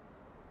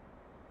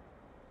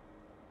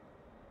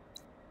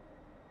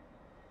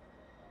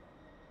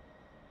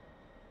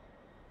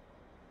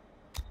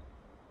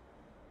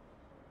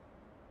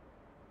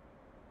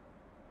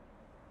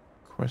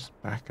 Quest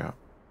backup.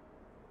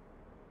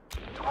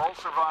 To all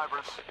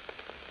survivors,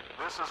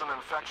 this is an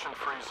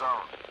infection-free zone.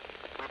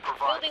 We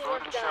provide Building food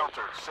work and done.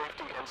 shelter,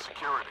 safety and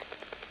security.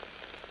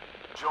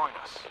 Join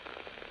us.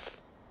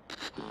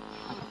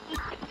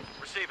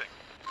 Receiving.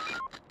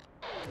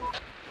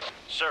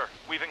 Sir,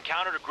 we've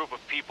encountered a group of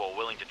people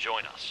willing to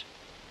join us.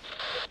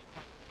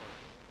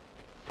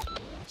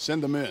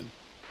 Send them in.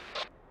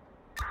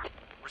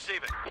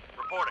 Receiving.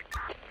 Reporting.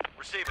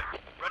 Receiving.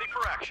 Ready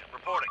for action.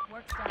 Reporting.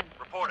 Work's done.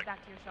 Reporting. Head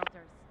back to your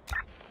shelters.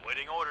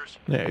 Waiting orders.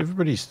 Now,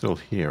 everybody's still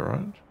here,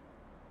 right?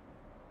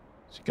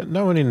 So you got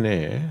no one in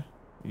there.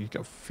 You've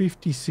got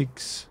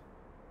 56.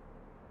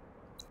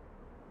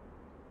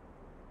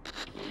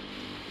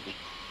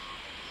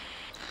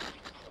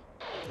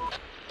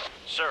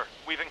 Sir,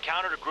 we've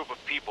encountered a group of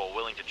people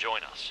willing to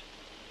join us.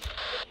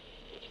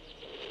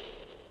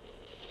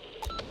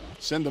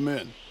 Send them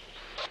in.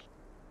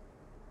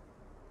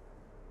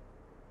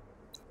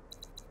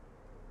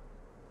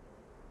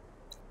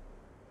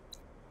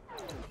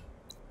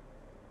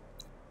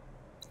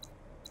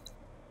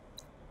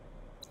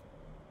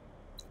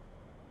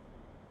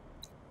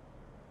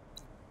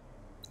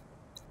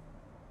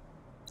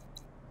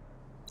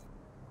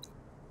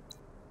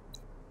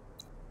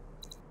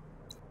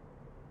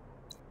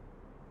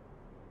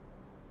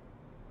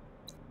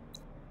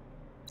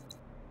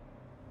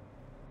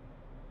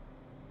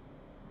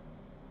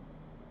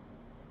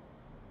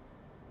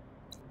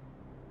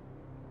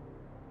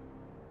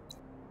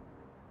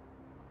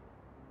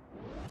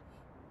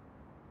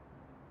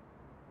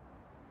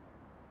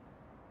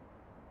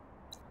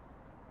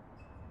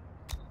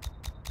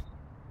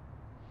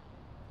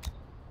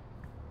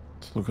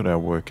 Let's look at our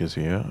workers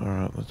here.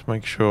 Alright, let's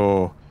make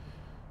sure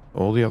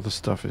all the other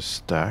stuff is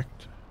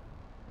stacked.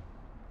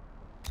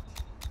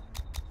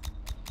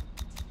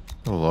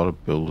 A lot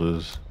of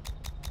builders.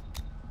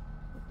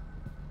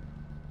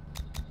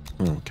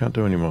 Can't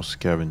do any more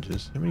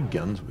scavengers. How many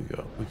guns we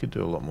got? We could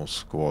do a lot more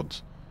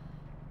squads.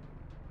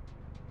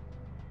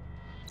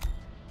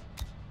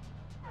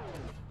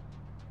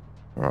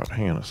 Alright,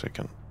 hang on a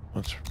second.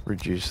 Let's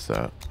reduce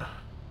that.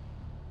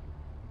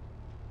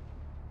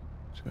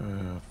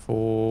 So,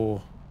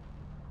 4...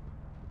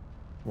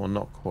 Well,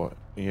 not quite.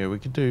 Yeah, we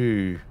could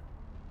do...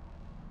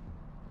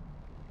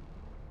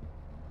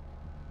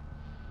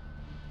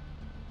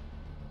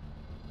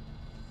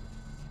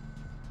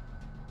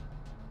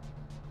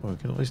 Well, we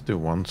can at least do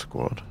one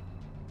squad.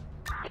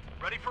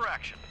 Ready for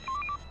action.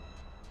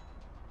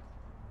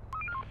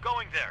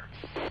 Going there.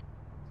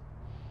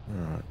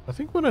 Alright, I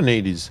think what I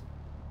need is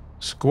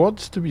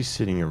squads to be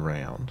sitting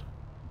around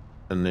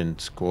and then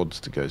squads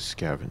to go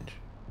scavenge.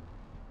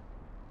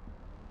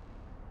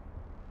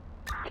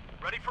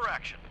 Ready for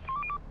action.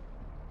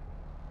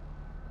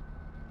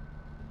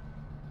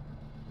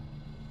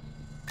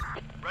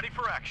 Ready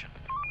for action.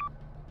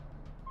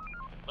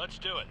 Let's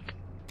do it.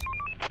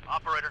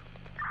 Operator.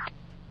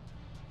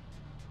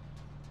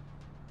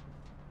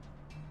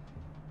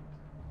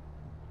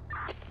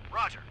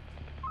 Roger.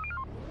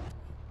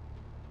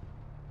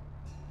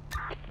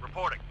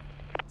 Reporting.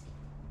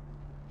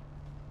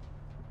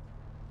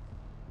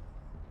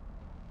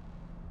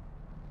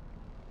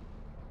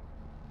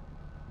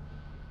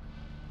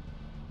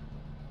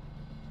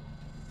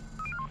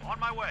 On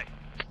my way.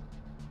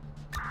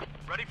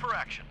 Ready for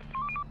action.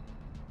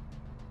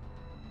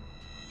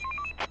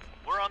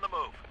 We're on the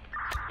move.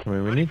 I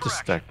mean, we Ready need for to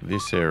stack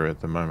this area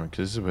at the moment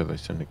because this is where they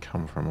tend to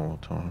come from all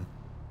the time.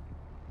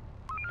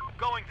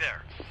 Going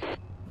there.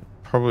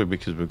 Probably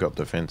because we've got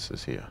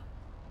defenses here.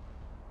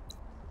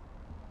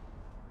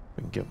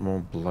 We can get more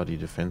bloody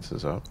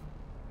defenses up.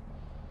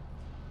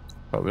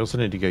 But we also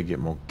need to go get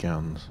more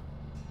guns.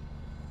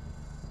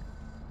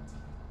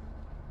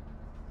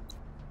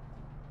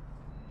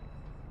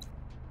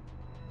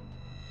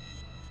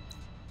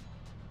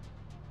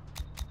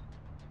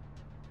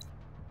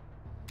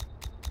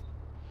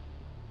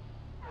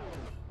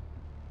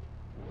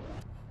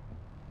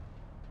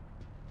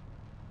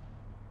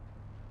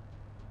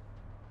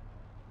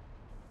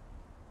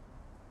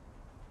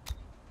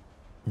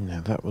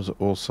 Now that was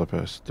all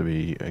supposed to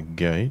be a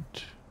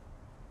gate.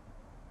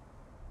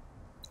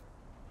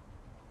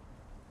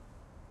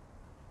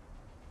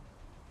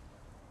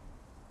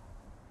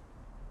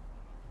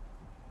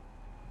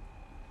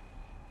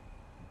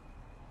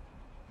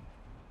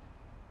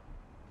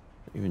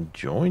 Even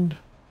joined?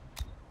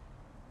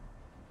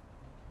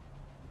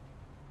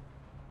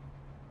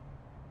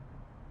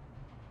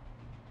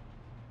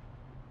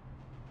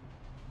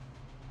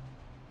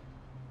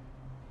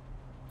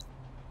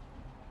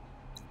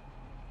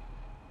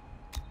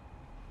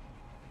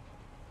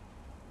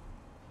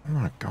 Oh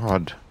my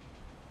god.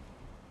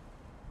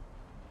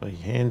 My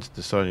hand's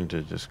deciding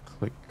to just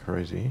click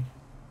crazy.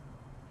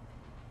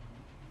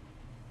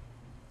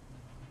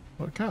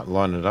 I can't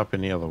line it up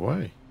any other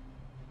way.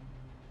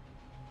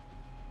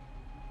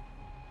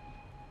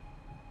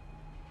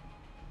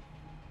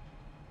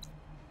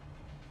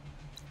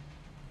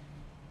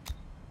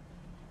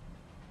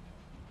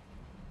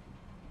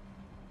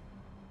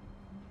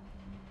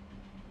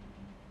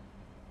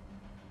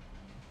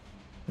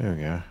 There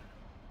we go.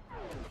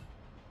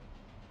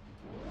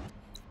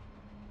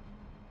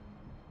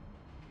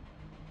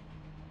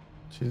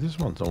 See, this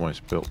one's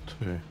almost built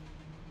too.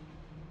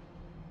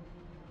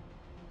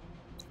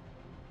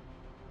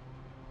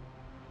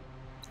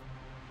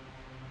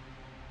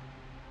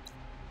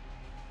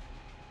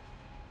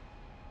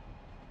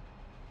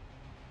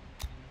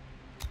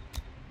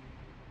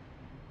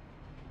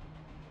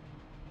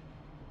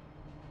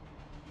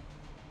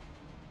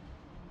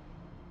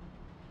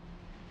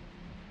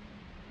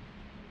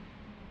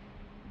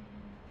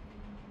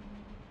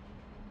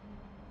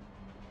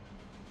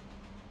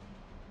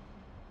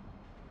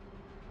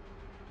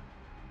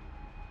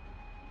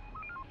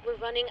 We're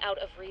running out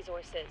of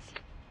resources.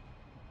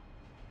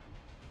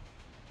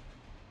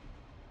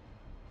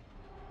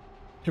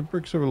 Your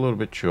bricks are a little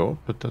bit short,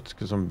 but that's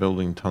because I'm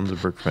building tons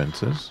of brick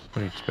fences. What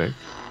do you expect?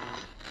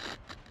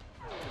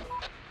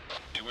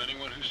 To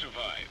anyone who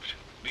survived,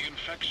 the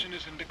infection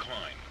is in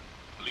decline.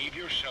 Leave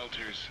your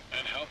shelters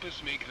and help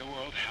us make the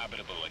world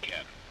habitable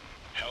again.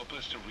 Help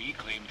us to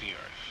reclaim the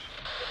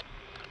Earth.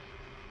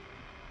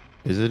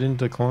 Is it in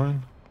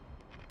decline?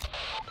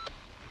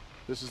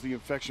 This is the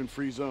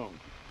infection-free zone.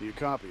 Do you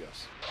copy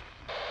us?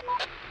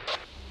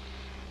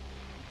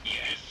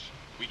 Yes,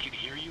 we can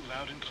hear you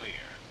loud and clear.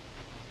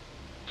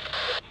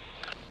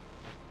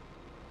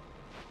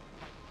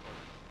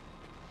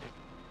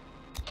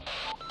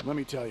 Let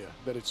me tell you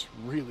that it's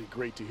really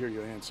great to hear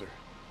you answer.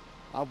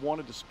 I've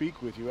wanted to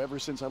speak with you ever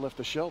since I left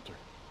the shelter.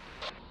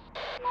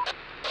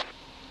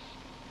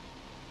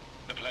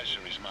 The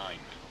pleasure is mine.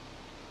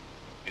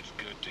 It's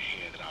good to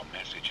hear that our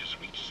message has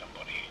reached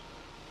somebody.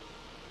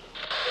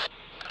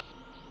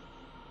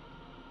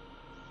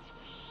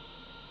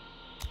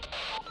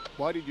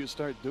 Why did you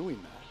start doing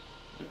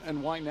that?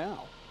 And why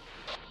now?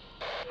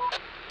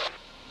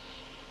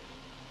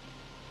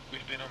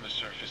 We've been on the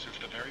surface since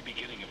the very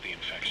beginning of the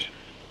infection.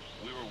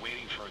 We were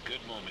waiting for a good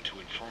moment to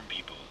inform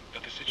people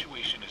that the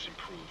situation has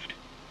improved.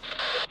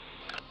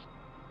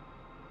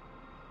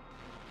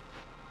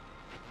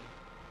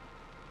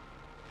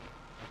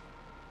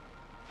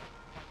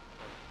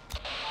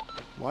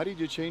 Why did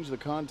you change the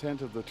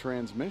content of the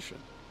transmission?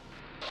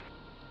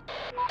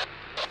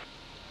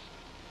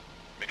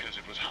 Because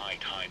it was high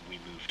time we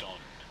moved on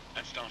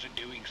and started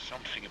doing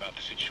something about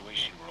the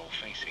situation we're all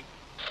facing.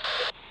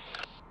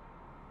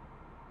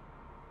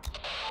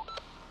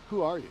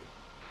 Who are you?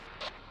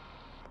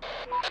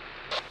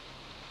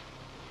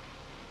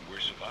 We're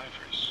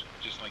survivors,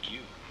 just like you.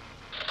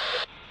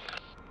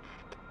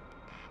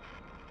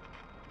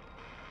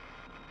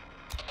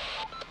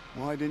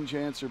 Why didn't you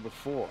answer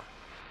before?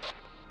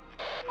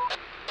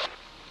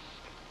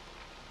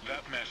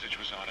 That message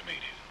was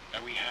automated,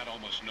 and we had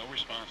almost no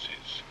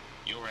responses.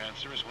 Your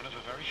answer is one of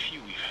the very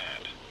few we've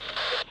had.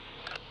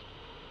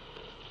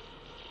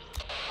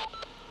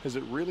 Has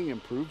it really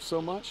improved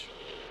so much?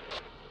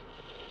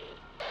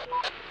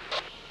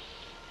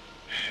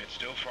 It's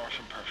still far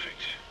from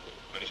perfect,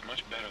 but it's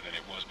much better than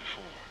it was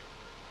before.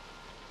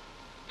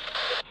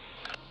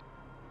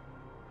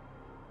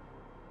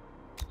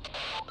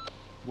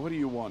 What do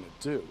you want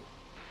to do?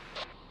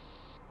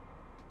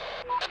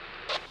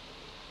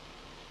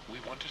 We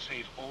want to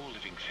save all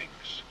living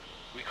things.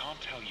 We can't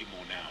tell you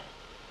more now.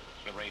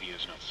 The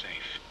radio's not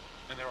safe,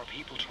 and there are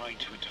people trying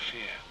to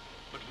interfere.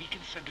 But we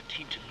can send a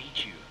team to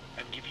meet you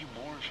and give you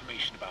more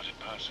information about it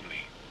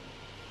personally.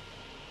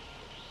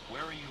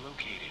 Where are you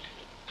located?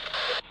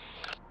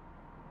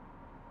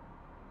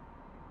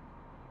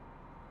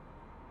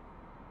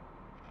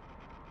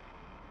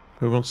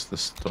 Who wants to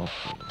stop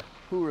me?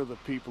 Who are the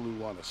people who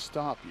want to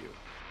stop you?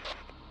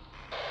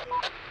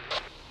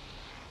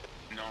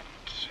 Not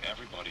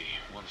everybody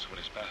wants what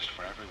is best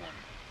for everyone.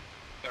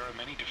 There are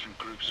many different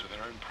groups with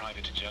their own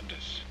private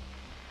agendas,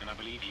 and I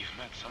believe you've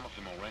met some of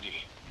them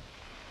already.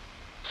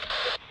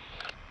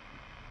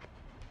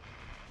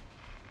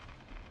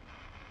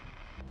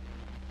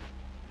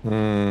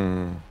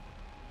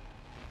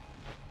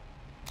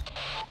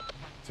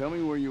 Tell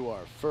me where you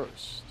are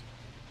first.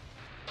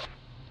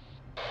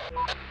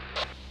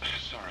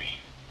 Sorry,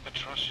 but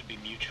trust should be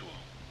mutual.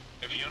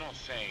 If you're not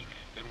saying,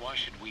 then why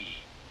should we?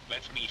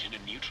 Let's meet in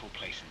a neutral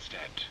place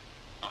instead.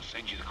 I'll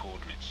send you the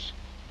coordinates.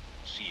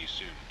 See you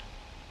soon.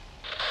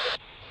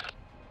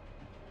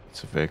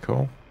 It's a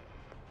vehicle.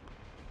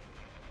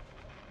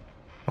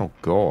 Oh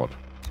God.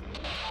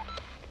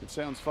 It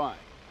sounds fine.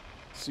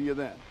 See you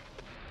then.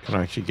 Can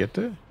I actually get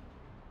there?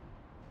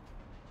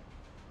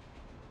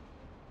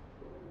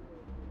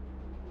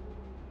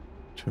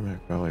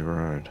 Tumac Valley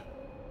Road.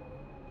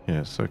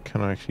 Yeah, so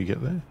can I actually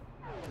get there?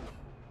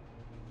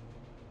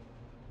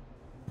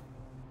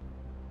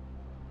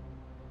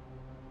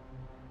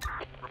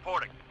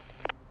 Reporting.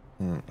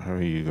 How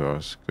are you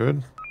guys?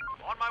 Good?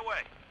 On my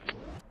way.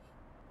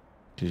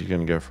 He's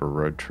going to go for a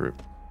road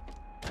trip.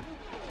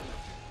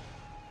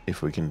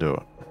 If we can do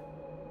it.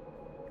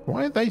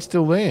 Why are they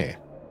still there?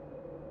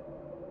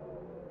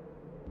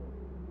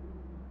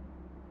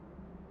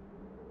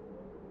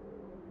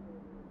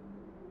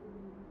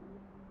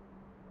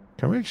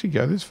 Can we actually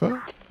go this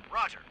far?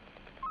 Roger.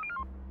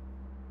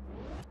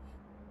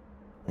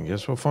 I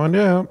guess we'll find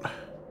out.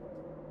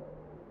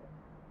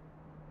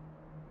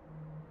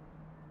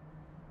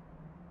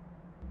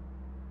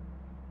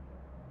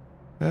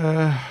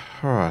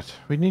 Alright.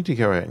 We need to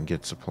go out and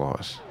get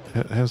supplies.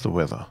 How's the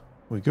weather?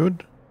 We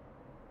good?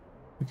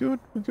 We good?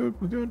 We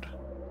good? We good?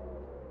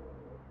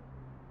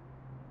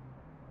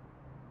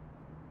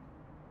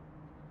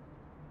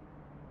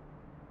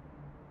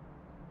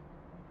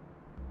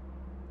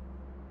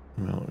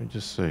 Well, let me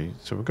just see.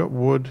 So we've got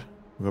wood.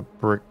 We've got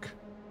brick.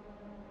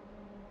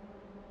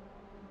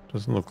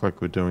 Doesn't look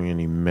like we're doing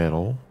any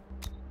metal.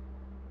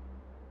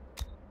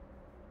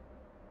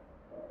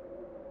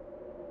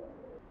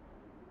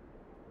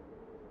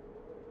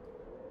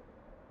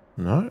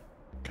 No,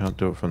 can't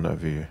do it from that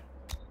view.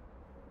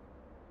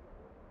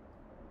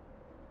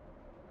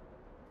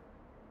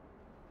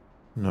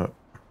 No.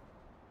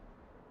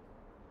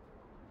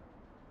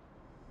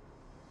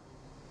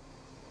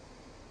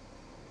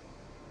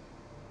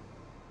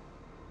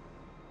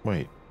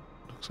 Wait,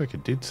 looks like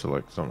it did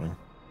select something.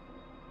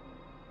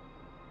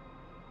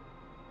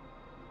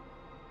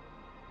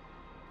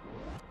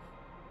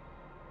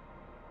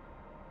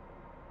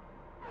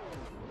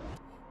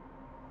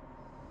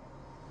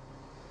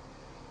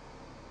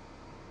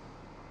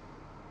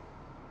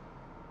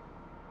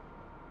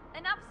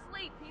 Enough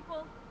sleep,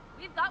 people.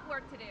 We've got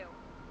work to do.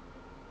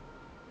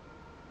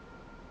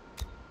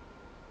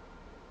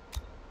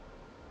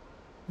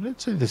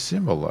 Let's see the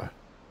symbol though.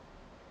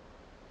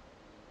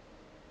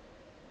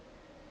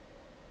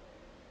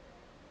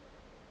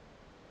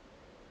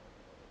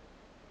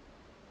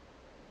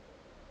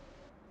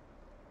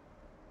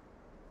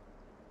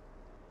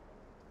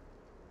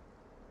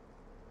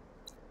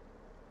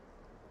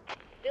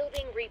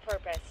 Building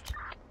repurposed.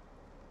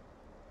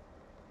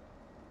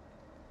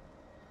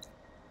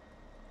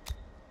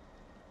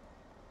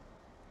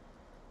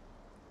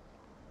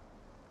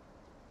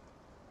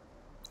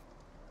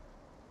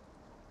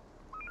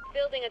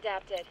 Building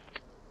adapted.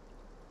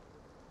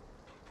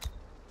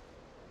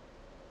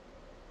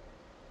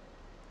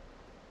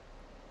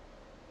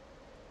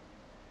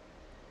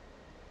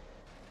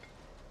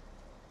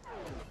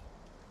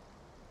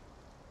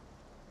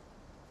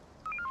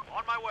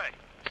 On my way.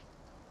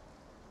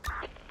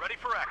 Ready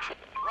for action.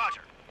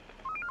 Roger.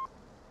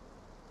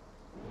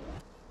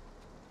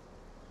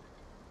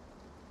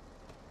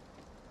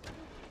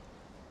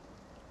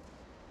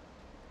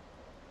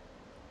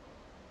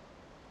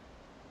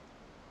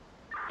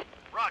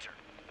 Roger.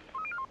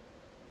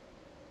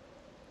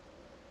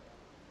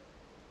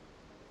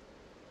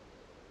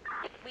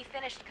 We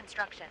finished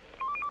construction.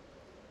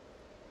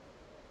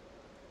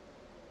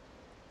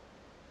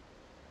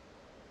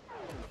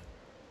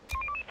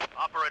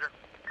 Operator.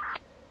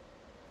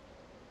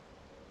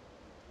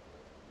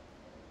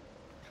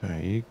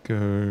 Okay, you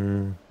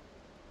go.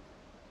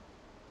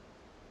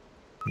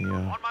 Yeah.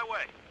 On my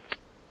way.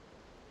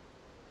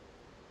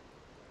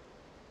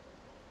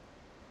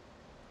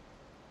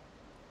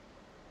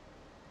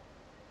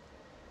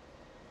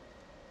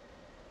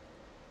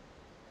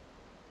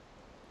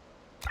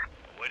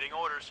 Waiting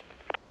orders.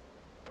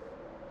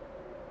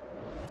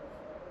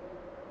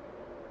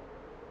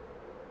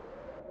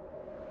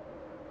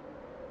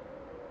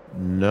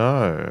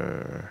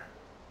 No.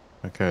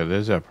 Okay,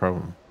 there's our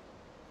problem.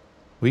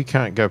 We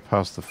can't go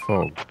past the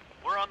fog.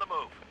 We're on the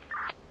move.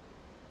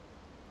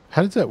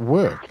 How does that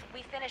work?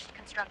 We finished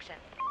construction.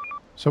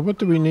 So what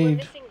do we We're need?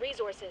 missing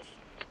resources.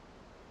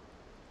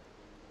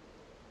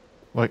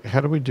 Like,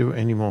 how do we do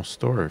any more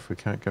story if we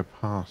can't go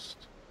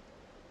past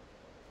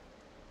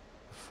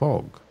the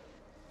fog?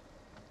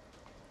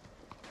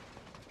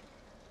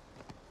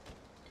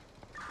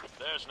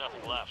 There's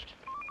nothing left.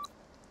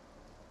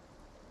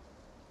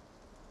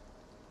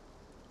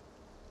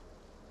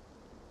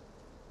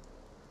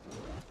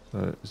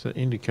 So is that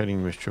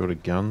indicating we're short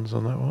of guns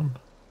on that one?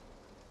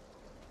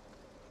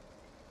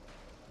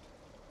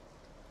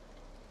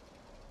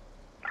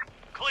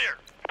 Clear.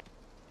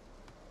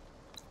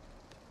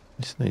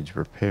 This needs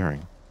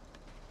repairing.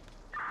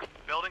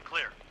 Building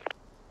clear.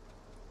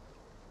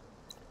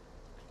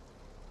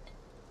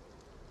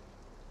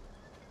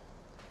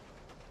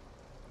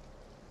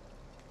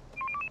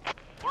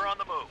 We're on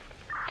the move.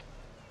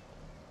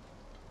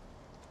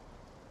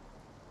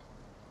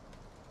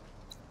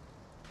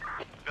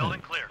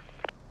 Building clear.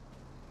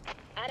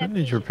 That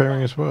needs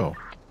repairing as well.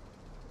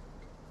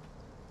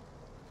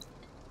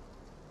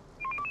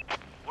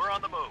 We're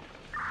on the move.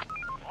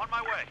 On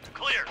my way.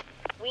 Clear.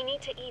 We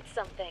need to eat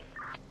something.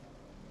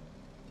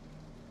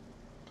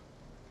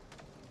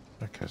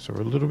 Okay, so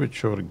we're a little bit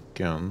short of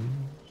guns.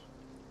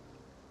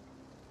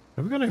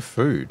 Have we got no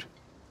food?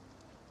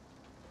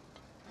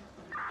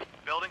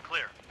 Building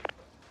clear.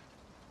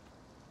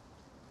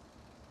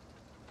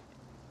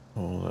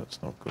 Oh,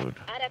 that's not good.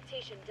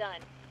 Adaptation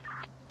done.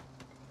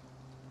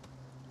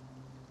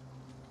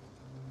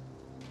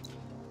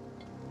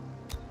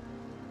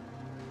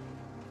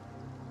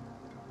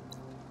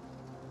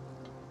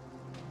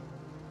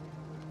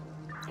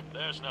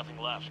 There's nothing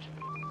left.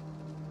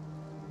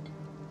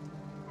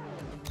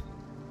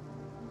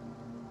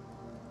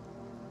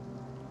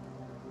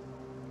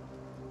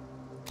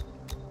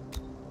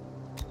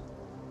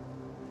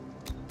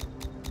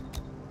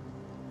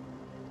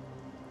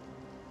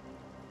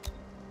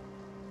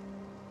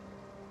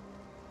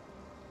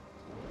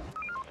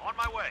 On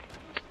my way.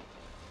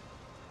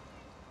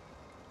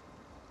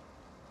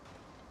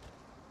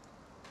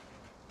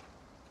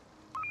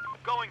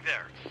 Going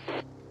there.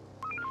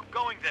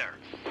 Going there.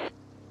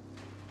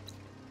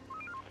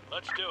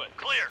 Let's do it.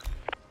 Clear.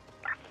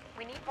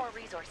 We need more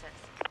resources.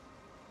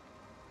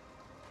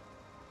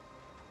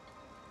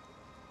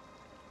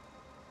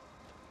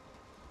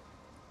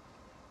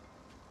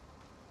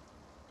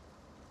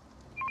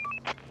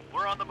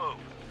 We're on the move.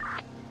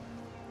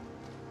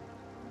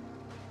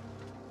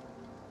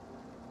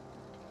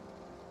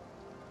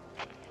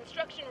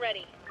 Construction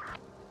ready.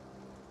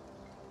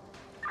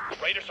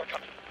 Raiders are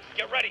coming.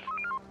 Get ready.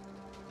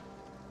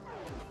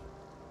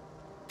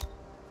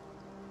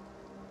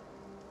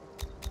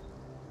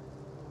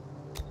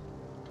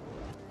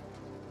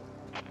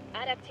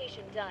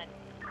 Adaptation done.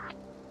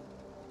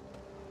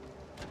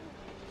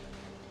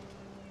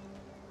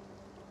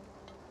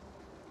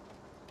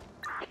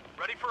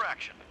 Ready for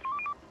action.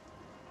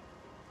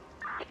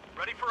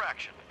 Ready for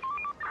action.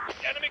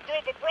 Enemy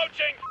group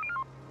approaching.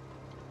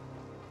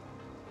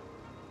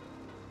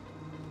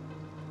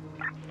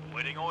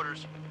 Waiting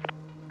orders.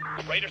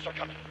 Raiders are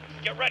coming.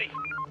 Get ready.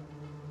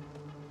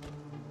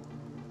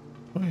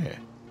 Oh yeah.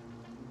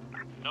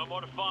 No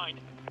more to find.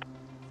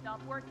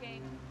 Stop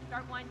working.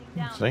 Start winding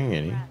down. Saying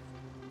any. Rest.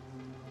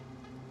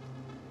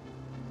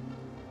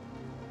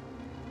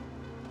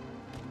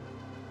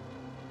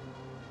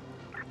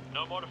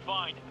 No more to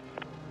find.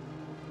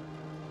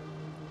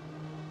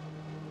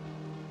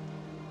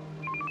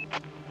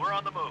 We're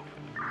on the move.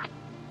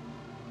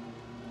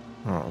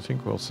 Oh, I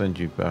think we'll send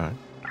you back.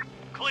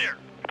 Clear.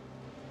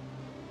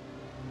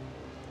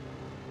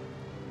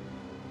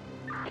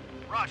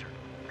 Roger.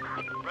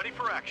 Ready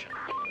for action.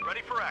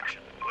 Ready for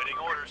action. Waiting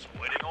orders.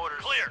 Waiting orders.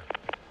 Clear.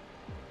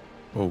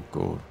 Oh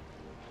god.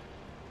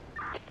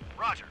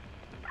 Roger.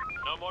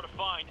 No more to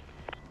find.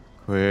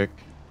 Quick.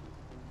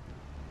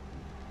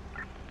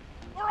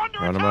 We're under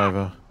Run them attack.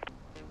 over.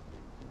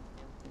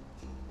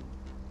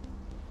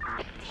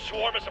 The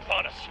swarm is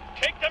upon us.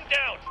 Take them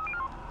down.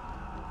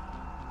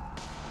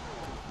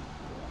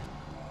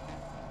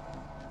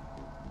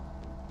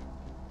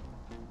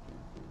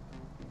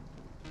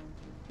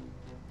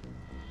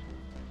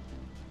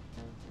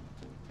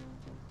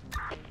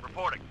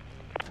 Reporting.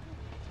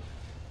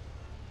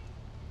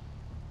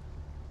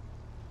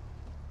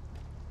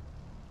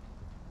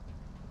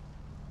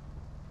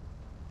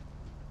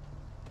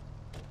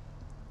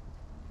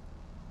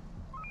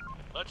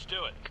 Let's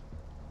do it.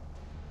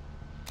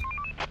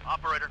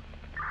 Operator.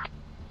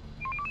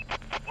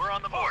 We're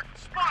on the board.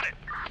 Spotted.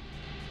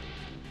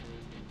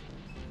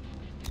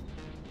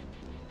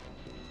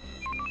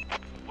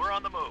 We're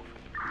on the move.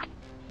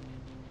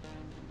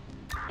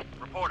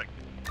 Reporting.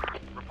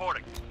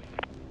 Reporting.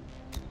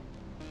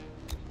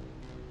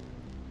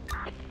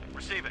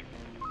 Receiving.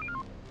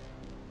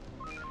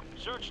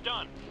 Search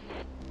done.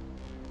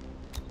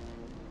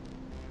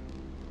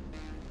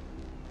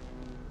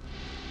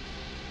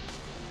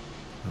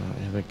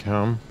 Here they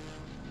come.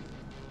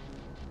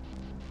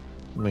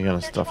 They're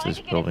gonna stuff this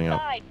building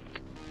up.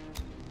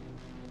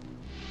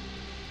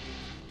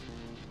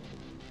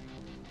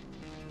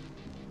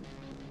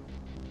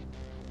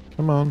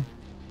 Come on.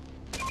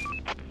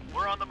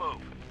 We're on the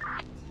move.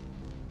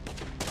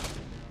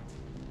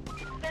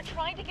 They're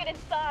trying to get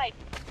inside.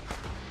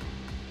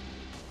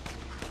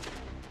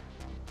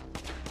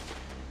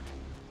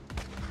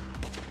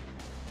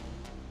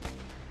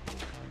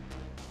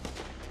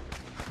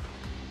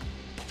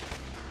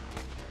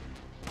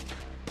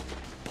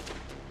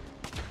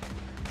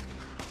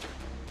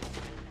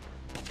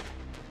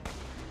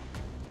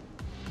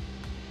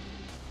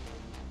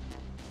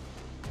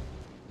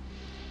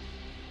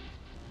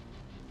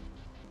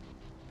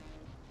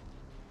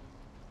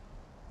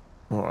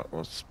 Alright,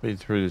 let's speed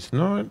through this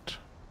night.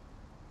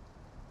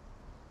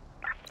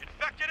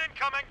 Infected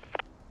incoming.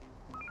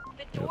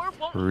 The door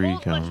won't three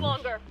hold much guns.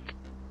 longer.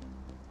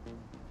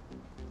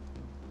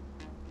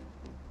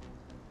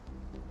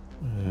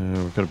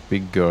 We've got a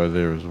big guy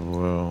there as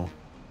well.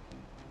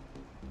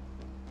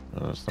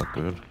 Oh, that's not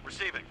good.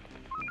 Receiving.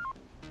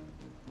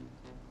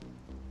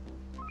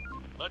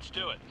 Let's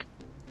do it.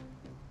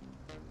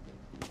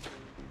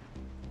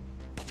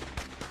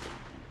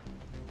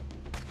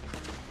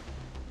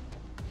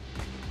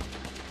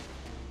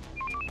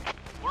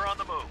 We're on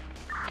the move.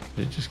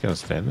 You're just gonna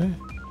stand there?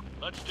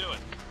 Let's do it.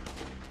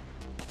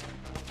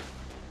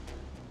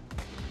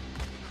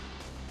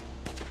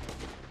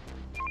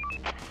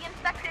 The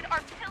infected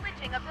are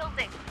pillaging a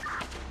building.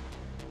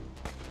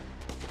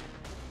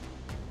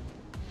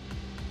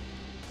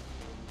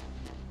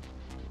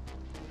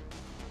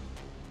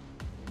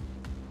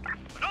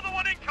 Another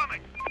one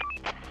incoming.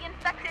 The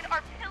infected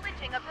are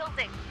pillaging a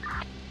building.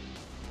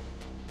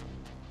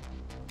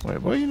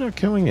 Wait, why are you not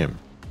killing him?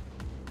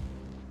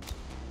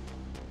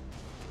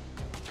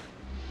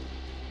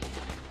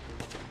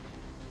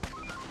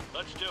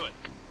 Let's do it.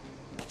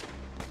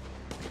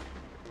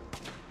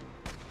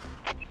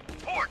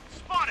 Port,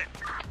 spotted!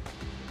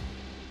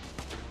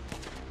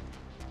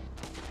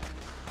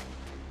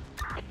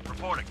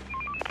 Reporting.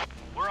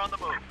 We're on the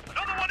move.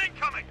 Another one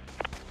incoming!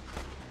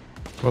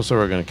 Also,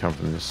 we're going to come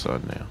from this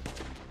side now.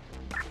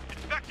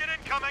 Infected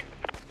incoming!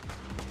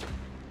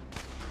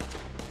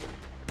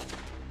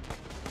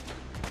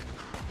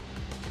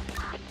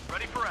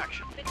 Ready for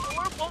action. The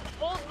door won't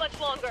hold much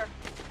longer.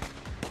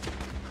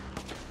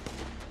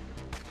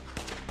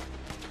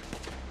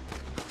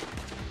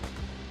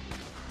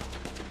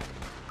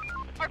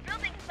 Our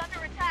building is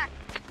under attack.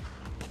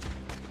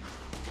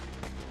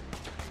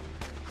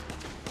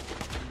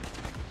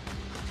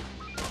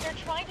 They're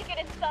trying to get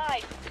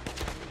inside.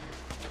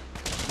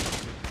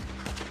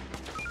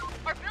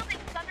 Our building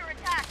is under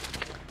attack.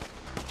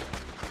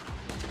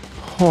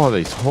 Oh,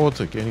 these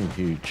hordes are getting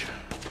huge.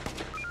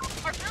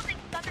 Our building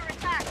is under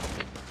attack.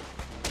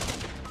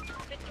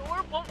 The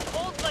door won't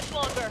hold much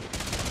longer.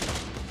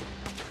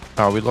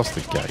 Oh, we lost the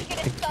They're trying gate. to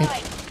get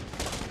inside.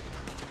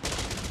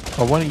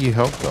 Oh, why don't you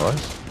help,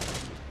 guys?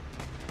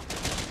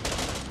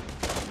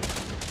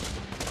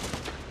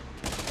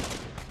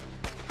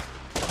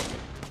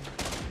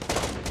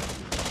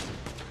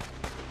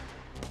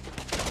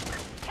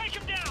 Take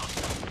him down!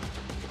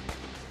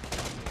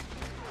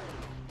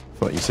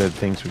 Thought you said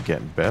things were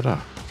getting better.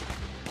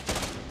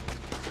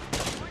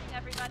 Morning,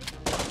 everybody.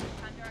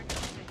 Time to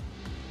activate.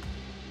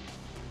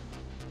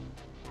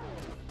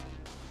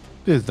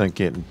 There's no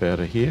getting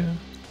better here.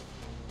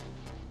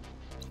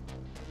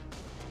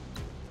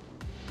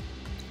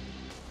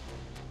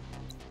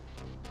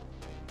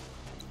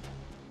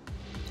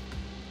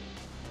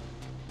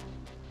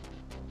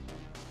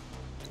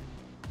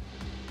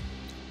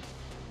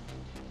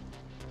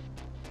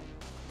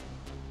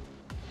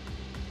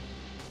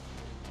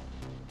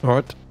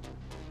 Alright,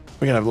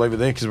 we're going to have to leave it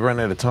there because we're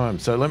running out of time.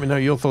 So let me know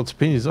your thoughts,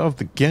 opinions of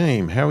the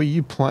game. How are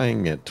you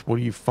playing it? What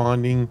are you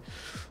finding?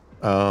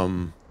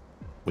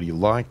 What do you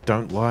like,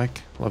 don't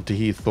like? Love to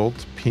hear your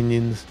thoughts,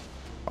 opinions.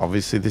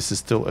 Obviously, this is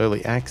still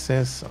early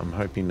access. I'm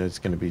hoping there's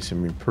going to be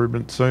some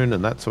improvement soon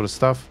and that sort of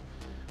stuff.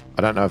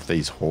 I don't know if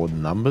these horde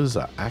numbers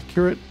are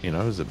accurate. You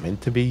know, is it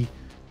meant to be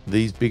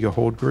these bigger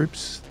horde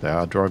groups? They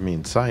are driving me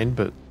insane,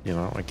 but, you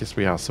know, I guess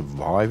we are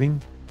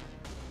surviving.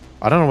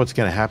 I don't know what's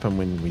going to happen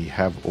when we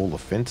have all the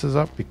fences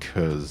up,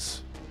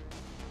 because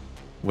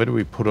where do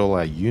we put all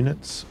our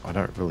units? I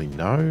don't really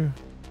know.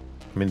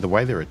 I mean, the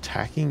way they're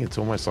attacking, it's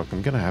almost like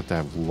I'm going to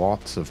have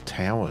lots of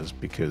towers,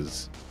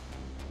 because,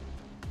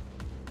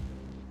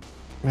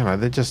 you know,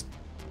 they just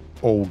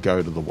all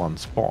go to the one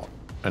spot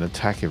and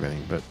attack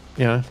everything. But,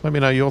 you know, let me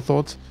know your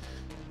thoughts.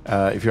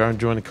 If you are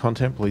enjoying the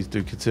content, please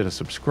do consider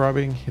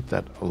subscribing, hit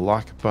that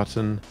like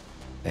button,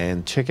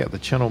 and check out the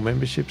channel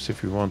memberships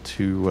if you want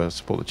to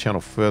support the channel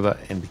further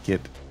and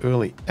get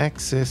early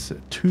access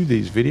to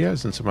these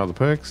videos and some other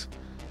perks.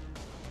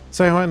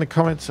 Say hi in the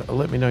comments,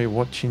 let me know you're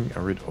watching. I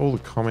read all the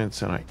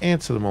comments and I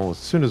answer them all as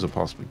soon as I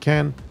possibly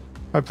can.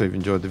 Hopefully you've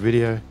enjoyed the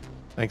video.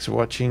 Thanks for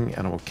watching,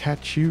 and I will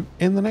catch you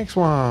in the next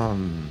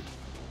one.